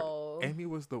worst. stale. Amy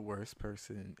was the worst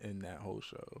person in that whole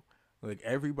show. Like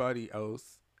everybody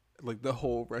else, like the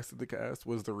whole rest of the cast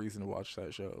was the reason to watch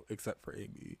that show, except for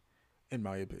Amy, in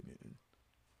my opinion.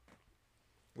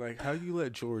 Like how you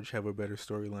let George have a better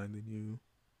storyline than you?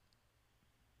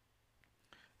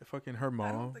 Fucking her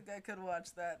I don't mom. think I could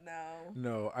watch that now.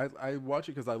 No, I watch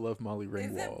it because I love Molly Is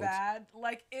it Ringwald. bad?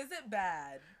 Like, is it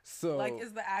bad? Like, So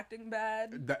is the acting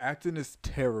bad? the acting is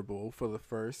terrible for the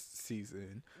first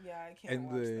season. Yeah, I can't And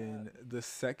watch that. then the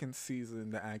second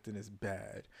season, the acting is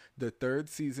bad. The third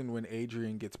season, when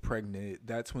Adrian gets pregnant,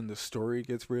 that's when the story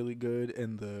gets really good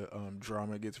and the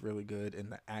drama gets really good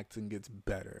and the acting gets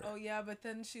better. Oh yeah, but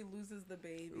then she loses the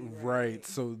baby, Right. right?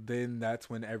 So then that's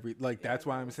when Yeah, that's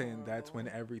why that I'm was saying that's when horrible.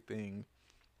 everything.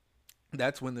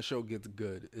 That's when the show gets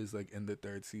good. Is like in the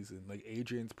third season. Like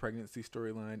Adrian's pregnancy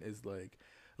storyline is like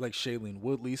Shailene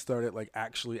Woodley started like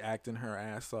actually acting her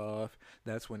ass off.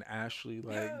 That's when Ashley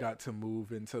like got to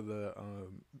move into the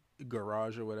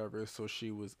garage or whatever. So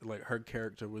she was like her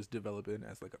character was developing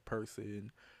as like a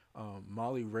person.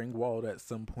 Molly Ringwald at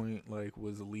some point like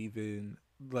was leaving.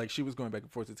 Like she was going back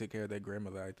and forth to take care of their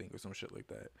grandmother, I think, or some shit like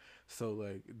that. So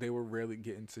like they were really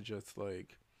getting to just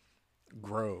like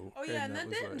grow, Oh yeah, and and that then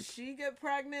was didn't like she get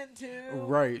pregnant too?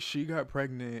 right. She got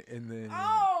pregnant, and then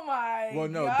Oh my well,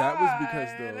 no, that was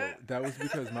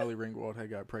because god. Molly Ringwald had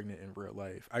got pregnant in real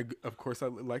life. Of course, I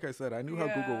like I said, I knew how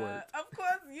Google Yeah, worked. of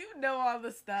course you know all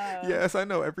the stuff. Yes, I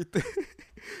know everything.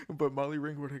 But Molly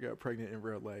Ringwald had got pregnant in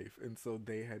real life, and so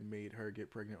they had made her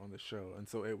get pregnant on the show, and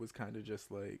so it was kind of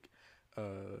just like,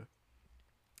 uh,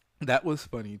 that was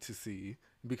funny to see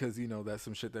because that's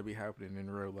some shit that be happening in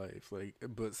real life. Like,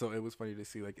 but so it was funny to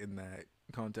see like in that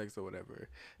context or whatever,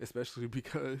 especially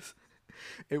because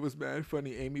it was mad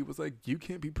funny. Amy was like, "You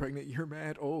can't be pregnant. You're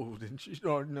mad old." And she,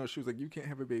 oh no, she was like, "You can't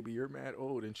have a baby. You're mad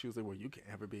old." And she was like, "Well, you can't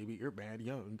have a baby. You're mad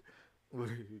young." Like,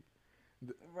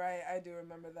 Right, I do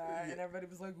remember that, yeah, and everybody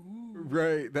was like, "Ooh."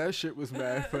 right. That shit was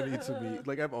mad funny to me.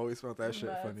 Like I've always found It that was shit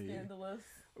mad funny. scandalous.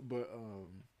 But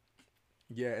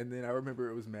yeah, and then I remember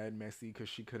it was mad messy because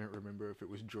she couldn't remember if it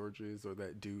was George's or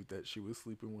that dude that she was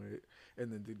sleeping with.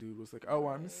 And then the dude was like, "Oh,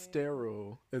 I'm Right.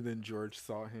 sterile." And then George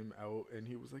saw him out and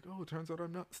he was like, "Oh, it turns out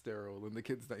I'm not sterile." And the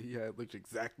kids that he had looked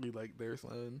exactly like their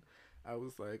son. I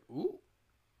was like, "Ooh."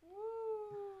 Woo.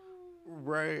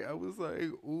 Right. I was like,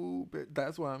 "Ooh." But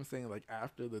that's why I'm saying, like,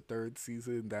 after the third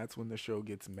season, that's when the show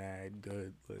gets mad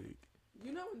good. Like,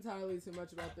 You know entirely too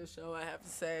much about this show, I have to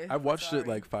say. I've watched it Sorry.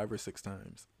 like 5 or 6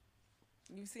 times.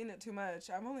 You've seen it too much.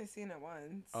 I've only seen it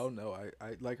once. Oh, no.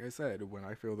 I like I said, when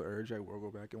I feel the urge, I will go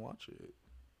back and watch it.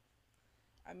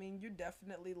 I mean, you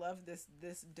definitely love this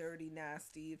dirty,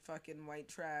 nasty, fucking white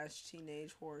trash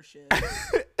teenage horror shit.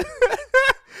 I,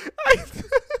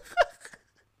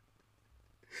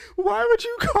 why would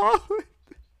you call it?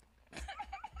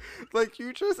 Like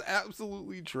you just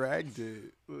absolutely dragged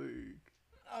it. Like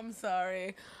I'm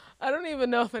sorry. I don't even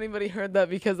know if anybody heard that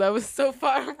because I was so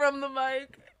far from the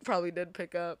mic. Probably did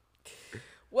pick up.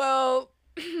 Well,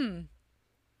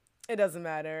 it doesn't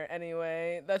matter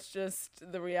anyway. That's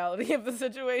just the reality of the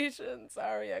situation.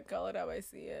 Sorry, I call it how I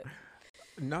see it.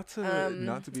 not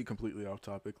to be completely off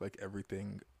topic, like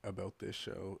everything about this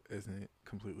show isn't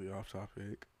completely off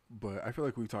topic, but I feel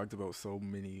like we've talked about so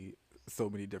many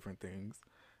different things.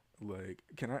 Like,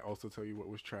 can I also tell you what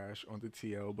was trash on the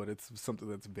TL, but it's something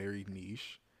that's very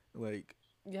niche. Like,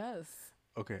 Yes.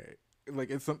 okay,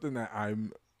 like it's something that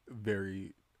I'm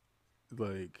very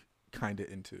like kind of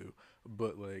into.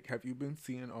 But like, have you been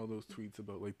seeing all those tweets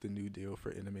about like the new deal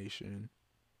for animation?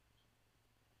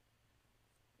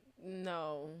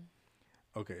 No.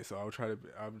 Okay, so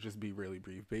I'll just be really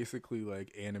brief. Basically,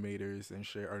 like animators and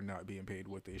shit are not being paid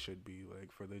what they should be,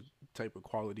 like for the type of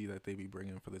quality that they be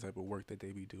bringing, for the type of work that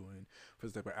they be doing, for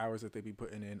the type of hours that they be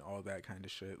putting in, all that kind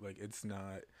of shit. Like it's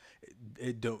not,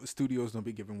 it don't studios don't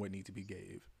be given what need to be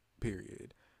gave,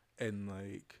 period. And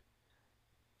like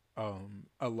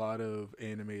a lot of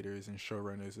animators and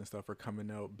showrunners and stuff are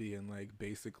coming out being like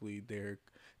basically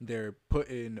they're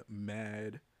putting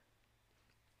mad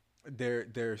I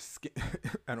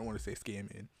don't want to say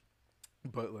scamming,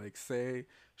 but like say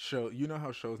show you know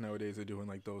how shows nowadays are doing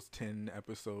like those 10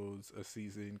 episodes a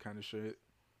season kind of shit.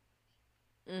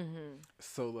 Mhm.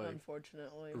 So like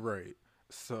Unfortunately. right.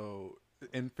 So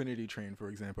Infinity Train, for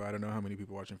example, I don't know how many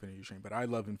people watch Infinity Train, but I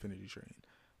love Infinity Train.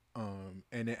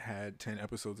 And it had 10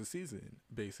 episodes a season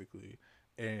basically.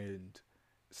 And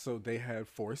so they had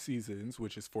 4 seasons,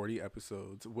 which is 40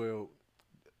 episodes. Well,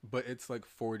 but it's like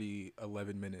 40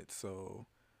 11 minutes, so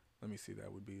let me see,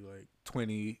 that would be like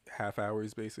 20 half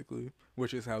hours basically,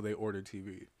 which is how they ordered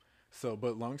TV. So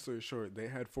but long story short, they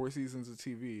had 4 seasons of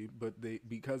TV, but they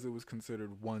because it was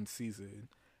considered one season,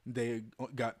 they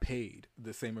got paid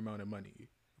the same amount of money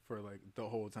for like the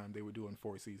whole time they were doing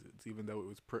 4 seasons, even though it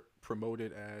was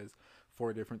promoted as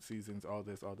 4 different seasons, all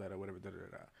this all that or whatever, da, da,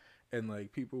 da, da. And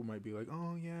like people might be like,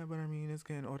 oh yeah, but I mean it's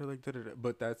getting ordered like da, da, da.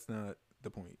 But that's not the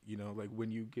point, you know, like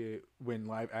when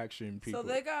live action So people.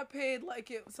 they got paid like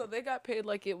it. So they got paid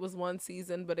like it was one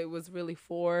season, but it was really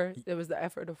four. It was the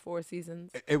effort of 4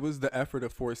 seasons. It was the effort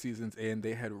of 4 seasons, and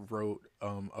they had wrote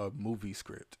a movie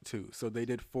script too, so they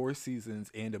did 4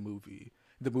 seasons and a movie.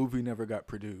 The movie never got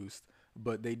produced,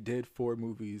 but they did 4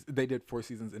 movies, they did 4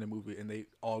 seasons in a movie, and they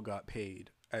all got paid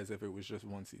as if it was just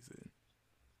one season.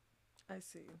 I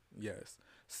see. Yes.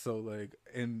 So like,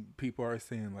 and people are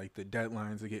saying like the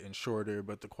deadlines are getting shorter,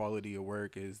 but the quality of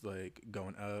work is like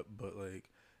going up, but like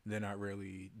they're not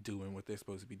really doing what they're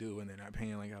supposed to be doing. They're not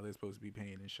paying like how they're supposed to be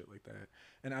paying and shit like that.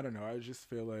 And I don't know. I just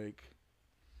feel like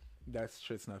that's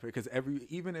shit's not fair, because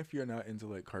even if you're not into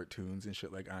like cartoons and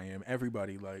shit like I am,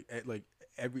 everybody like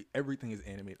everything is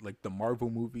animated. Like the Marvel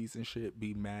movies and shit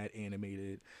be mad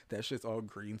animated. That shit's all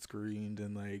green screened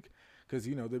and like, because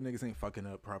you know them niggas ain't fucking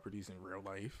up properties in real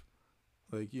life.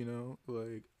 Like you know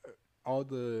like all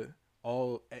the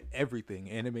all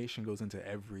everything, animation goes into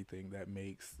everything that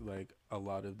makes like a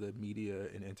lot of the media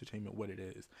and entertainment what it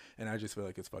is. And I just feel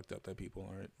like it's fucked up that people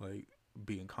aren't like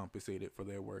being compensated for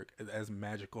their work as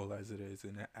magical as it is,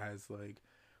 and as like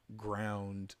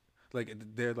ground, like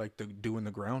they're like doing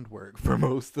the groundwork for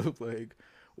most of like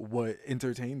what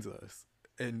entertains us,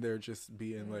 and they're just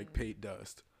being like Mm. paid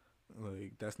dust.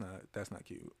 Like that's not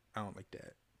cute. I don't like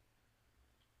that.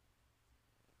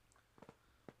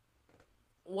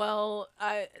 Well,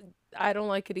 I don't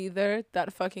like it either.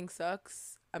 That fucking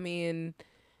sucks. I mean,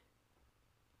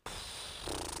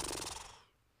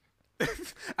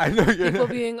 I know you're people not.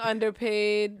 being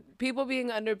underpaid. People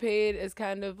being underpaid is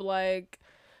kind of like,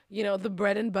 the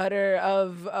bread and butter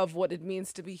of what it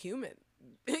means to be human.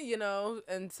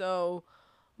 And so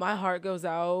my heart goes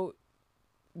out.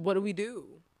 What do we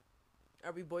do?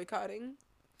 Are we boycotting?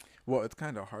 Well, it's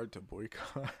kind of hard to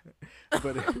boycott,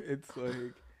 but it's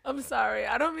like I'm sorry.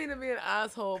 I don't mean to be an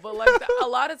asshole, but like a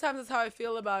lot of times that's how I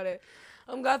feel about it.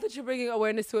 I'm glad that you're bringing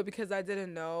awareness to it because I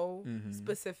didn't know mm-hmm.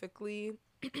 specifically.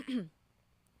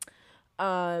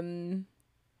 Um,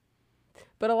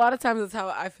 but a lot of times that's how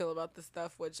I feel about this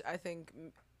stuff, which I think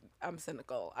I'm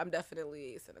cynical. I'm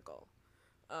definitely cynical.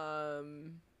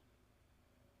 Um,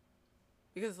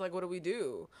 because like, what do we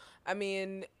do? I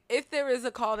mean, if there is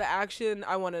a call to action,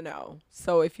 I want to know.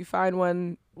 So if you find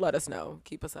one, let us know.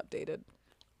 Keep us updated.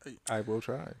 I will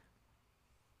try.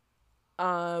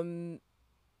 Um,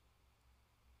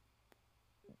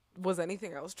 was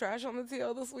anything else trash on the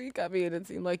TL this week? I mean, it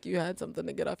seemed like you had something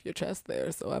to get off your chest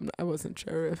there, so I wasn't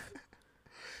sure if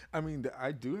I mean,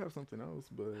 I do have something else,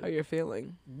 how but you're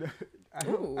feeling. I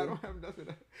Ooh, don't have nothing.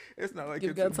 It's not like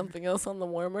you've got something else on the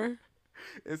warmer.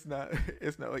 it's not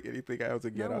it's not like anything I have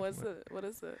to No, get off. what's it? What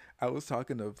is it? I was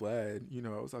talking to Vlad. You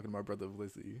know, I was talking to my brother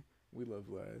Lizzie. We love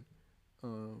Vlad.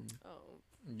 Um, Oh,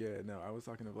 yeah, no, I was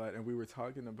talking to Vlad, and we were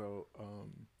talking about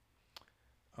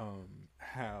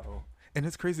how And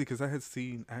it's crazy because I had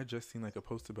just seen like a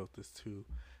post about this too.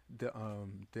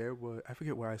 There was, I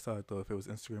forget where I saw it though, if it was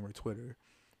Instagram or Twitter.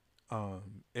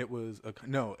 It was a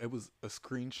no, it was a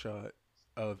screenshot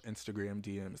of Instagram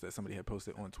DMs that somebody had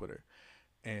posted on Twitter,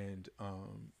 and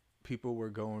people were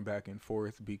going back and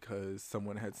forth because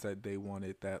someone had said they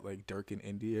wanted that like Dirk in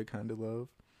India kind of love,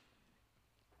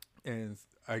 and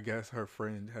I guess her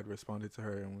friend had responded to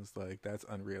her and was like, "That's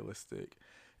unrealistic,"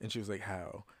 and she was like,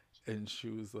 "How?" And she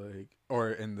was like,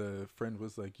 and the friend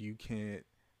was like, "You can't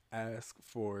ask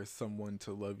for someone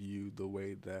to love you the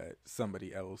way that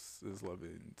somebody else is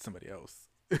loving somebody else."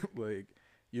 Like,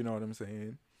 you know what I'm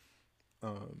saying?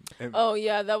 And Oh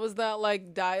yeah, that was that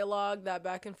like dialogue, that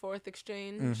back and forth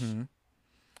exchange. hmm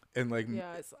and like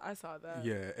Yeah, I saw that.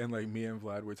 yeah, and like me and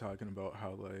Vlad were talking about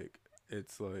how like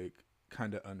it's like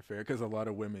kind of unfair because a lot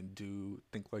of women do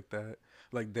think like that.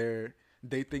 Like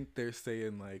they think they're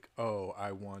saying like, "Oh,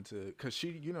 I want to," because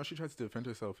she tries to defend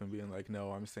herself and being like,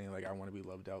 "No, I'm saying like I want to be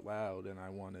loved out loud and I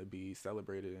want to be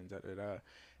celebrated and da da da,"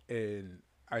 and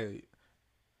I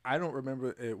I don't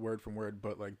remember it word from word,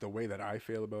 but like the way that I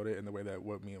feel about it and the way that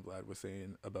what me and Vlad was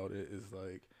saying about it is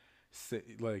like,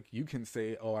 like you can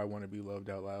say, "Oh, I want to be loved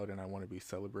out loud and I want to be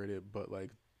celebrated," but like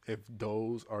if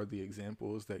those are the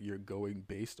examples that you're going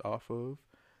based off of,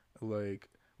 like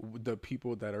the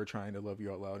people that are trying to love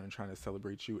you out loud and trying to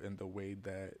celebrate you in the way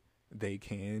that they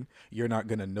can, you're not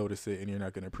gonna notice it and you're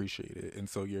not gonna appreciate it, and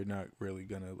so you're not really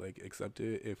gonna like accept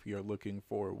it if you're looking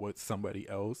for what somebody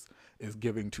else is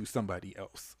giving to somebody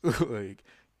else. Like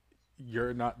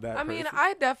you're not that I mean, person.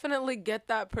 I definitely get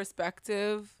that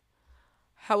perspective.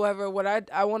 However, what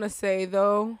I want to say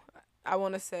though, I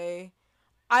want to say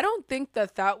I don't think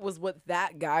that that was what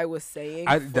that guy was saying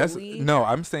I that's fully. no.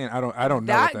 I'm saying I don't know what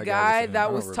That that guy was guy saying. I that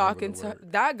don't was remember the talking to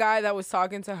word. that guy that was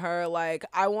talking to her, like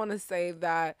I want to say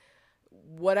that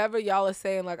whatever y'all are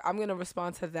saying, like I'm gonna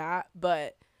respond to that,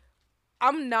 but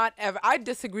I'm not ever. I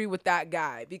disagree with that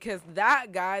guy because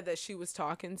that guy that she was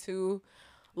talking to,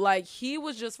 like he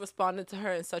was just responding to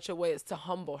her in such a way as to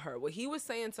humble her. What he was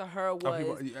saying to her Oh,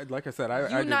 people. was, Like I said,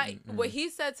 I "You not." didn't. What he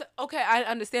said to, okay, I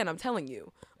understand. I'm telling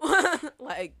you,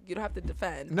 like you don't have to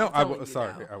defend. No, I'm telling you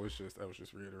sorry. now. I was just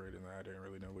reiterating that I didn't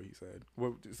really know what he said.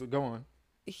 Well, so go on.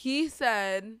 He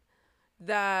said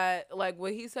that like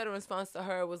what he said in response to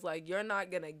her was like you're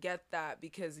not gonna get that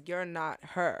because you're not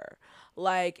her,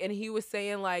 like, and he was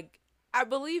saying like I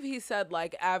believe he said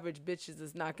like average bitches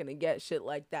is not gonna get shit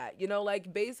like that, you know,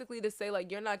 like basically to say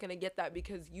like you're not gonna get that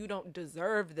because you don't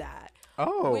deserve that,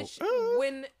 Oh,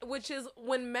 which is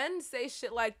when men say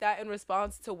shit like that in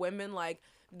response to women, like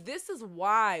this is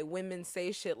why women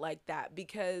say shit like that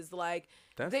because like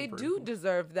that's they do rude.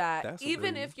 deserve that That's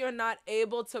even rude. if you're not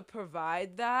able to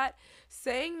provide that.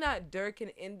 Saying that Dirk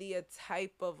and India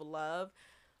type of love,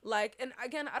 like, and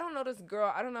again, I don't know this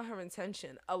girl, I don't know her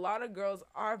intention. A lot of girls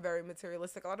are very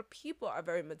materialistic, a lot of people are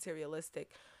very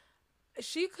materialistic.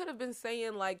 She could have been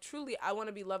saying like truly I want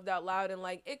to be loved out loud, and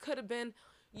like it could have been,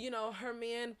 you know, her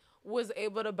man was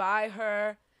able to buy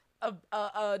her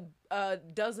a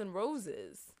dozen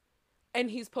roses and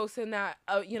he's posting that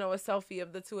you know, a selfie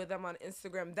of the two of them on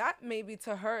Instagram. That maybe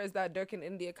to her is that Dirk and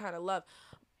India kind of love,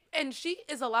 and she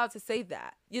is allowed to say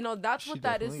that, you know, that's She what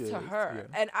that is definitely to is. her.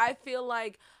 Yeah. And I feel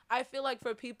like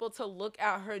for people to look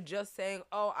at her just saying,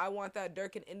 oh, I want that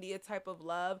Dirk and India type of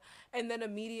love, and then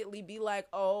immediately be like,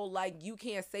 oh, like you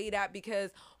can't say that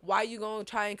because why you gonna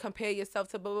try and compare yourself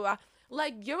to blah blah blah.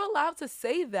 Like you're allowed to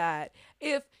say that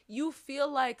if you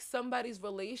feel like somebody's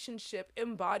relationship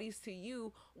embodies to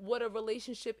you what a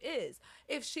relationship is.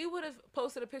 If she would have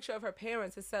posted a picture of her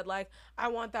parents and said like I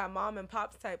want that mom and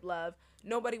pops type love,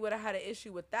 nobody would have had an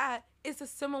issue with that. It's a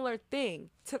similar thing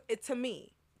to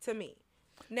me.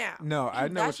 Now, No, I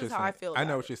know that's what you're just how I saying. feel I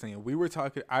know about what it. you're saying. We were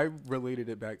talking. I related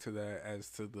it back to that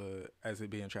as it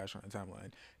being trash on the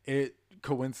timeline. It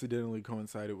coincidentally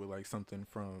coincided with like something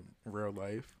from real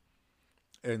life,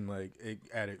 and like it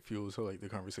added fuel to like the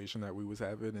conversation that we was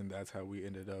having, and that's how we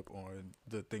ended up on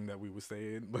the thing that we was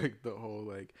saying. Like the whole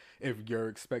like if you're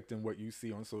expecting what you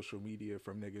see on social media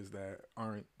from niggas that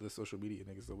aren't the social media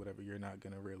niggas or whatever, you're not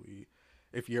gonna really.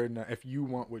 If you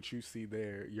want what you see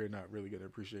there, you're not really gonna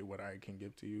appreciate what I can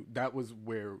give to you. That was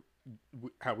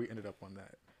how we ended up on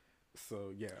that.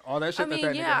 So yeah, all that I shit that mean,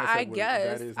 nigga yeah, had I said was that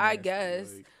guess. is I nasty.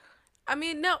 guess. Like, I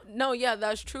mean, no, no, yeah,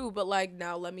 that's true. But like,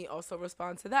 now let me also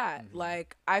respond to that. mm-hmm.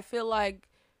 Like, I feel like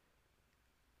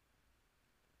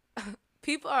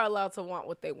people are allowed to want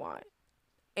what they want,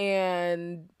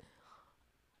 and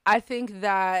I think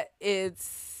that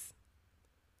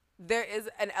there is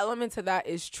an element to that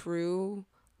is true.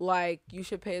 Like, you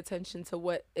should pay attention to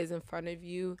what is in front of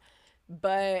you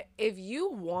But if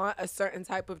you want a certain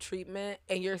type of treatment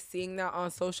and you're seeing that on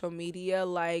social media,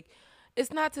 like,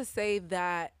 it's not to say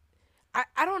that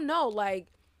I don't know, like,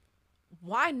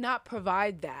 why not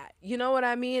provide that? You know what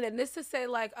I mean? And this to say,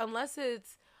 like, unless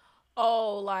it's,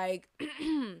 oh, like,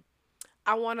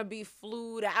 I want to be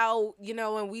flued out,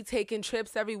 and we taking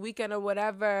trips every weekend or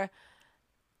whatever.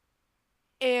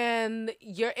 And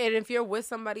if you're with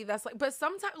somebody that's like, but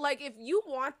sometimes, like, if you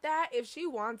want that, if she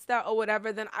wants that or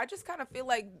whatever, then I just kind of feel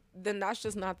like then that's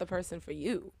just not the person for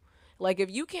you. Like,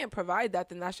 if you can't provide that,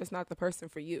 then that's just not the person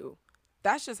for you.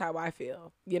 That's just how I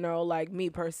feel, like, me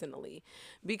personally.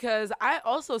 Because I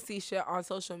also see shit on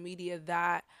social media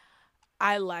that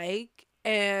I like.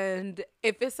 And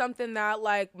if it's something that,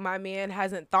 like, my man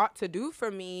hasn't thought to do for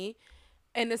me,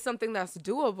 and it's something that's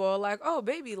doable, like, oh,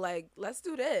 baby, like, let's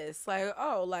do this. Like,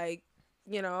 oh, like,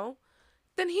 you know,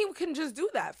 then he can just do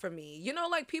that for me.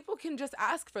 Like, people can just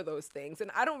ask for those things,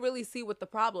 and I don't really see what the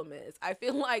problem is. I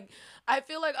feel like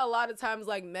a lot of times,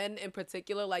 like, men in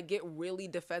particular, like, get really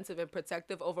defensive and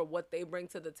protective over what they bring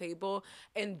to the table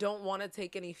and don't want to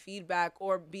take any feedback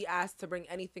or be asked to bring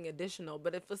anything additional.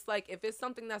 But if it's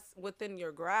something that's within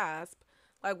your grasp,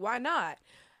 like, why not?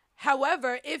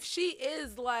 However, if she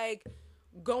is, like,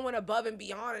 going above and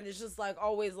beyond and it's just, like,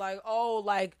 always like, oh,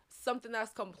 like, something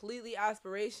that's completely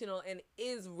aspirational and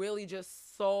is really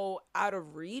just so out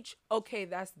of reach, okay,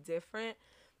 that's different.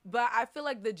 But I feel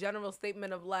like the general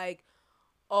statement of, like,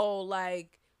 oh,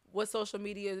 like, what social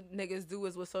media niggas do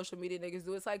is what social media niggas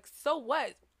do, it's like, so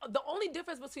what? The only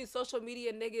difference between social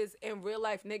media niggas and real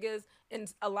life niggas in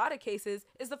a lot of cases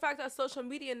is the fact that social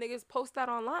media niggas post that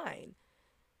online.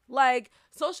 Like,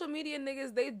 social media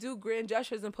niggas, they do grand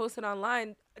gestures and post it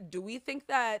online. Do we think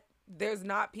that there's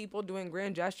not people doing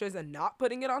grand gestures and not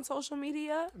putting it on social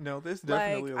media? No, there's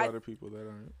definitely Like, a lot of people that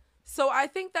aren't. so I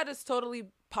think that it's totally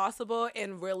possible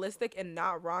and realistic and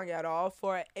not wrong at all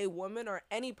for a woman or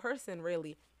any person,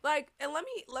 really. Like, and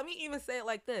let me even say it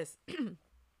like this.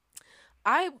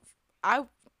 I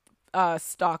I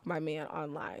stalk my man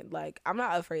online. Like, I'm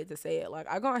not afraid to say it. Like,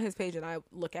 I go on his page and I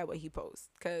look at what he posts,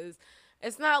 cuz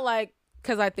it's not like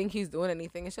cuz I think he's doing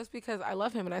anything. It's just because I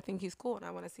love him and I think he's cool and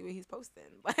I want to see what he's posting.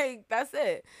 Like, that's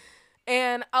it.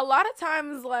 And a lot of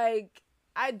times, like,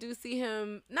 I do see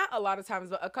him, not a lot of times,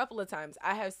 but a couple of times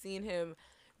I have seen him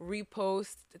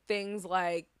repost things,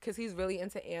 like, because he's really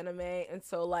into anime. And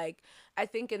so, like, I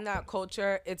think in that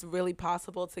culture, it's really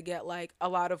possible to get, like, a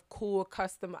lot of cool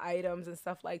custom items and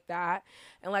stuff like that.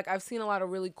 And, like, I've seen a lot of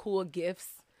really cool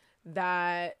gifts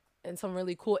that, and some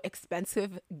really cool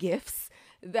expensive gifts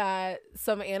that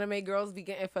some anime girls be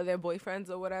getting for their boyfriends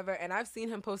or whatever. And I've seen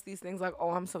him post these things like,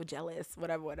 oh, I'm so jealous,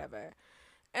 whatever, whatever.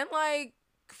 And, like,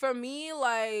 for me,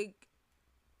 like,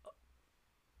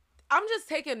 I'm just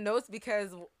taking notes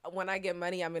because when I get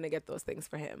money, I'm going to get those things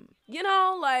for him.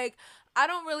 Like, I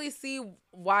don't really see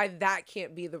why that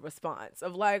can't be the response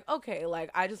of, like, okay, like,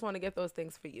 I just want to get those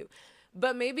things for you.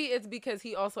 But maybe it's because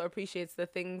he also appreciates the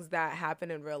things that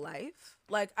happen in real life.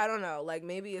 Like, I don't know. Like,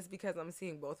 maybe it's because I'm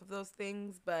seeing both of those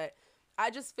things. But I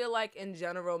just feel like, in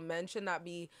general, men should not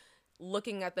be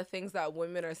looking at the things that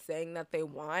women are saying that they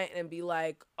want and be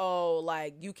like, oh,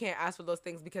 like, you can't ask for those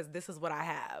things because this is what I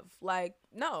have. Like,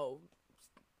 no.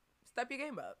 Step your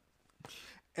game up.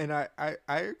 And I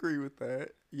agree with that.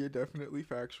 You're definitely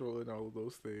factual in all of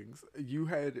those things. You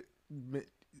had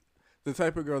the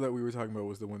type of girl that we were talking about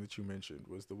was the one that you mentioned,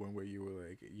 was the one where you were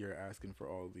like, you're asking for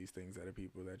all these things out of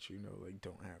people that like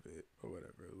don't have it or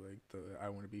whatever. Like, I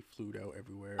want to be flued out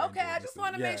everywhere. Okay, I just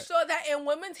want to make sure that in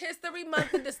Women's History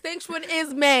Month, the distinction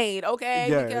is made. Okay,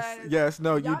 yes,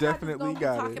 no, you definitely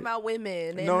got it. Talking about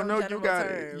women. No, you got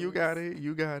it.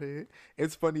 You got it.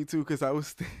 It's funny too because I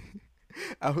was.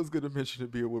 I was gonna mention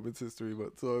to be a Women's History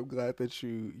Month, so I'm glad that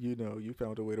you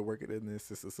found a way to work it in this,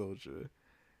 Sister Soldier.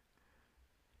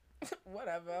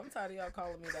 Whatever. I'm tired of y'all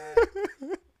calling me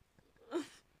that.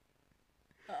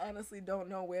 I honestly don't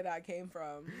know where that came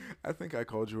from. I think I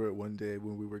called you it one day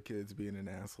when we were kids being an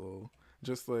asshole.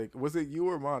 Just like, was it you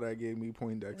or Ma that gave me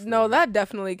Poindexter? No, that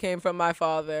definitely came from my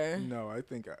father. No, I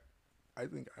think I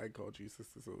called you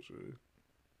Sister Soldier.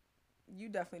 You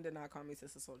definitely did not call me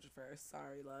Sister Soldier first.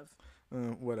 Sorry, love.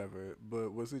 Whatever.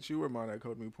 But was it you or Ma that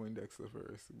called me Poindexter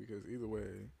first? Because either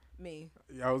way... Me.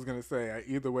 I was going to say,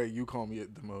 either way, you call me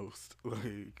it the most.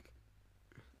 Like...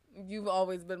 You've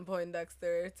always been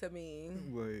Poindexter to me.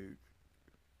 Like...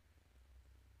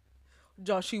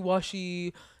 Joshy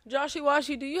Washi,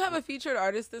 do you have a featured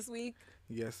artist this week?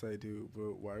 Yes, I do.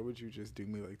 But why would you just do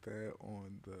me like that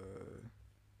on the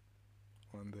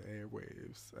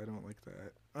airwaves? I don't like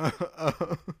that.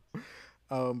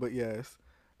 But yes.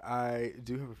 I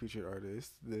do have a featured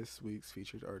artist. This week's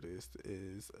featured artist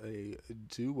is a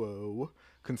duo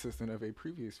consisting of a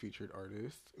previous featured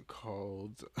artist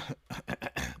called.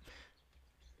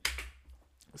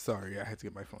 Sorry, I had to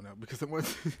get my phone out because I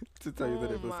wanted to tell you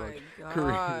that it was like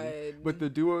Korean. But the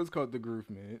duo is called The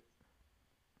Groovement.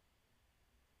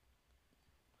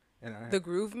 And The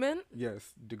Groovement?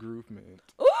 Yes, The Groovement.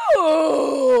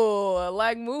 Ooh,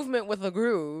 like movement with a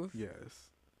groove.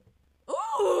 Yes.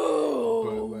 Ooh.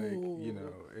 But like, you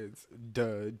know, it's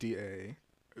D-A,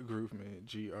 Groovement,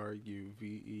 G-R-U-V-E-M-E-N-T.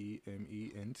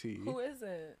 Who is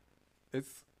it?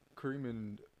 It's Kareem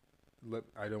and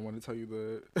I don't want to tell you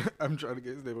the I'm trying to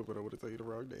get his name up, but I want to tell you the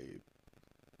wrong name.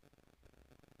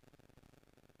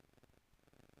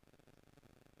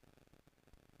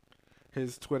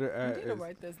 His Twitter You need to is.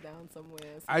 write this down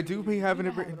somewhere. So I do be having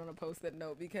it written on a post-it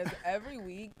note because every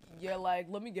week you're like,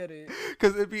 "Let me get it."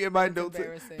 Because it'd be in my It's notes.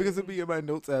 embarrassing. Because it'd be in my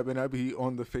notes app, and I'd be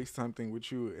on the FaceTime thing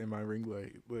with you in my ring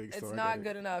light. Like, It's so not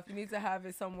good enough. You need to have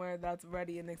it somewhere that's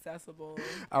ready and accessible.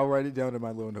 I'll write it down in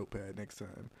my little notepad next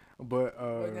time. But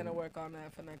we're gonna work on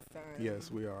that for next time.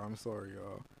 Yes, we are. I'm sorry,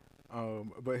 y'all.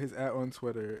 But his @ on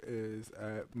Twitter is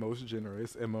at most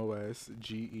generous,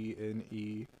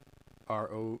 MOSGENEROUS.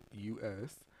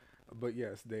 But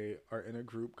yes, they are in a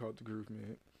group called The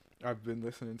Groovement. I've been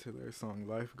listening to their song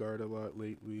Lifeguard a lot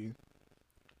lately.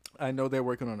 I know they're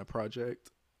working on a project.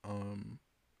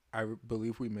 I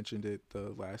believe we mentioned it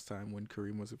the last time when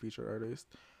Kareem was a featured artist.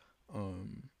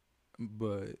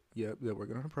 But yep, they're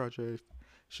working on a project.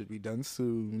 Should be done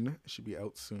soon. Should be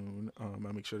out soon.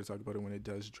 I'll make sure to talk about it when it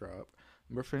does drop.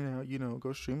 But for now, you know,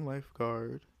 go stream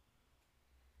Lifeguard.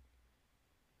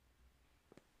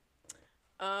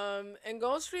 And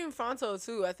go stream Fronto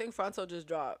too. I think Fronto just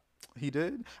dropped. He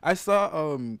did? I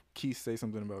saw Keith say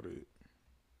something about it.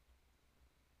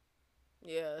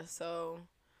 Yeah, so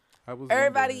I was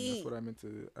everybody wondering. eat. That's what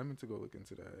I meant to go look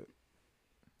into that.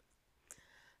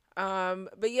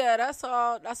 But yeah, that's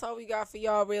all we got for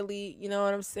y'all, really. You know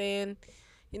what I'm saying?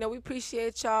 You know, we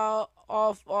appreciate y'all,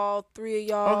 all three of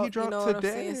y'all. Oh, he dropped you know what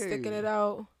today. I'm saying? Sticking it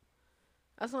out.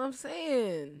 That's what I'm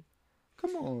saying.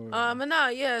 Come on. And nah,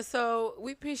 yeah, so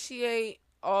we appreciate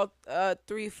all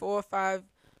 3, 4, 5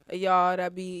 of y'all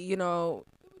that be, you know,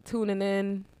 tuning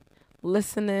in,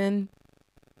 listening,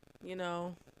 you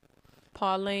know,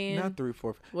 parlaying. Not 3,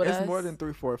 4. With It's us. more than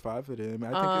 3, 4, 5 of them.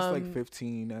 I think it's like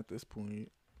 15 at this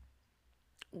point.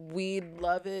 We'd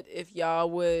love it if y'all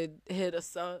would hit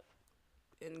us up,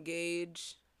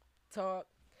 engage, talk.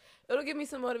 It'll give me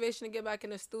some motivation to get back in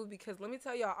the stew because let me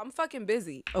tell y'all, I'm fucking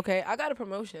busy, okay? I got a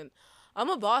promotion. I'm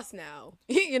a boss now.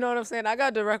 You know what I'm saying? I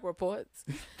got direct reports.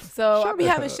 So I be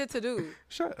having shit to do.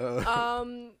 Shut up.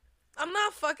 I'm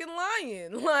not fucking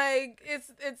lying. Like,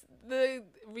 it's the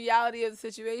reality of the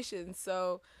situation.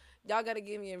 So y'all got to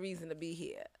give me a reason to be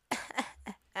here.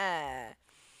 I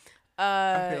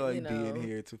feel like you know, being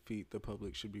here to feed the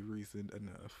public should be reasoned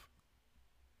enough.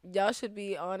 Y'all should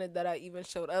be honored that I even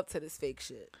showed up to this fake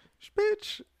shit.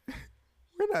 Bitch,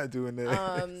 we're not doing this.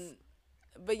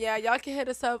 But yeah, y'all can hit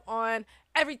us up on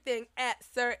everything at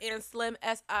Sir and Slim,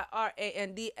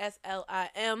 SIRANDSLIM.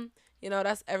 You know,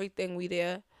 that's everything we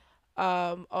there.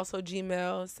 Also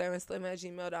Gmail,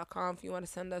 sirandslim@gmail.com if you want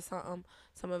to send us something,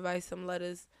 some advice, some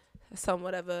letters, some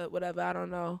whatever, I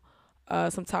don't know.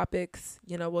 Some topics,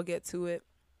 you know, we'll get to it.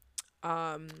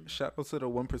 Shout out to the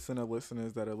 1% of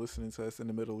listeners that are listening to us in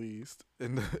the Middle East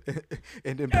and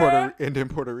in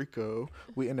Puerto Rico.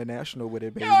 We international with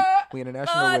it, baby. We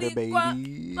international with it, baby.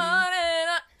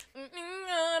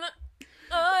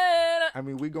 I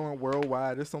mean, we going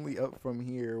worldwide. It's only up from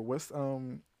here. What's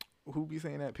who be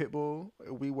saying that? Pitbull?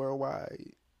 We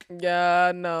worldwide.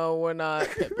 Yeah, no, we're not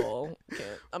Pitbull.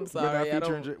 I'm sorry.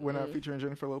 We're not featuring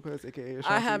Jennifer Lopez, aka Ashanti.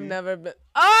 I have never been.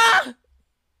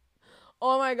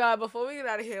 Oh my God, before we get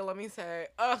out of here, let me say,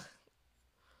 I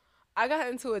got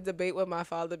into a debate with my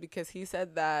father because he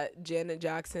said that Janet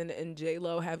Jackson and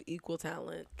J-Lo have equal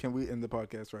talent. Can we end the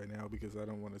podcast right now because I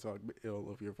don't want to talk ill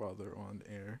of your father on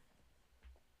air?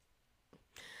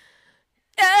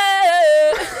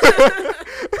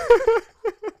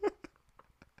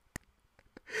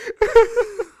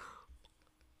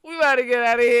 We about to get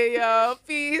out of here, y'all.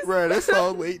 Peace. Right, it's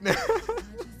all late now.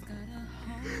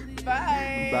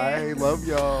 Bye. Bye. Love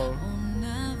y'all.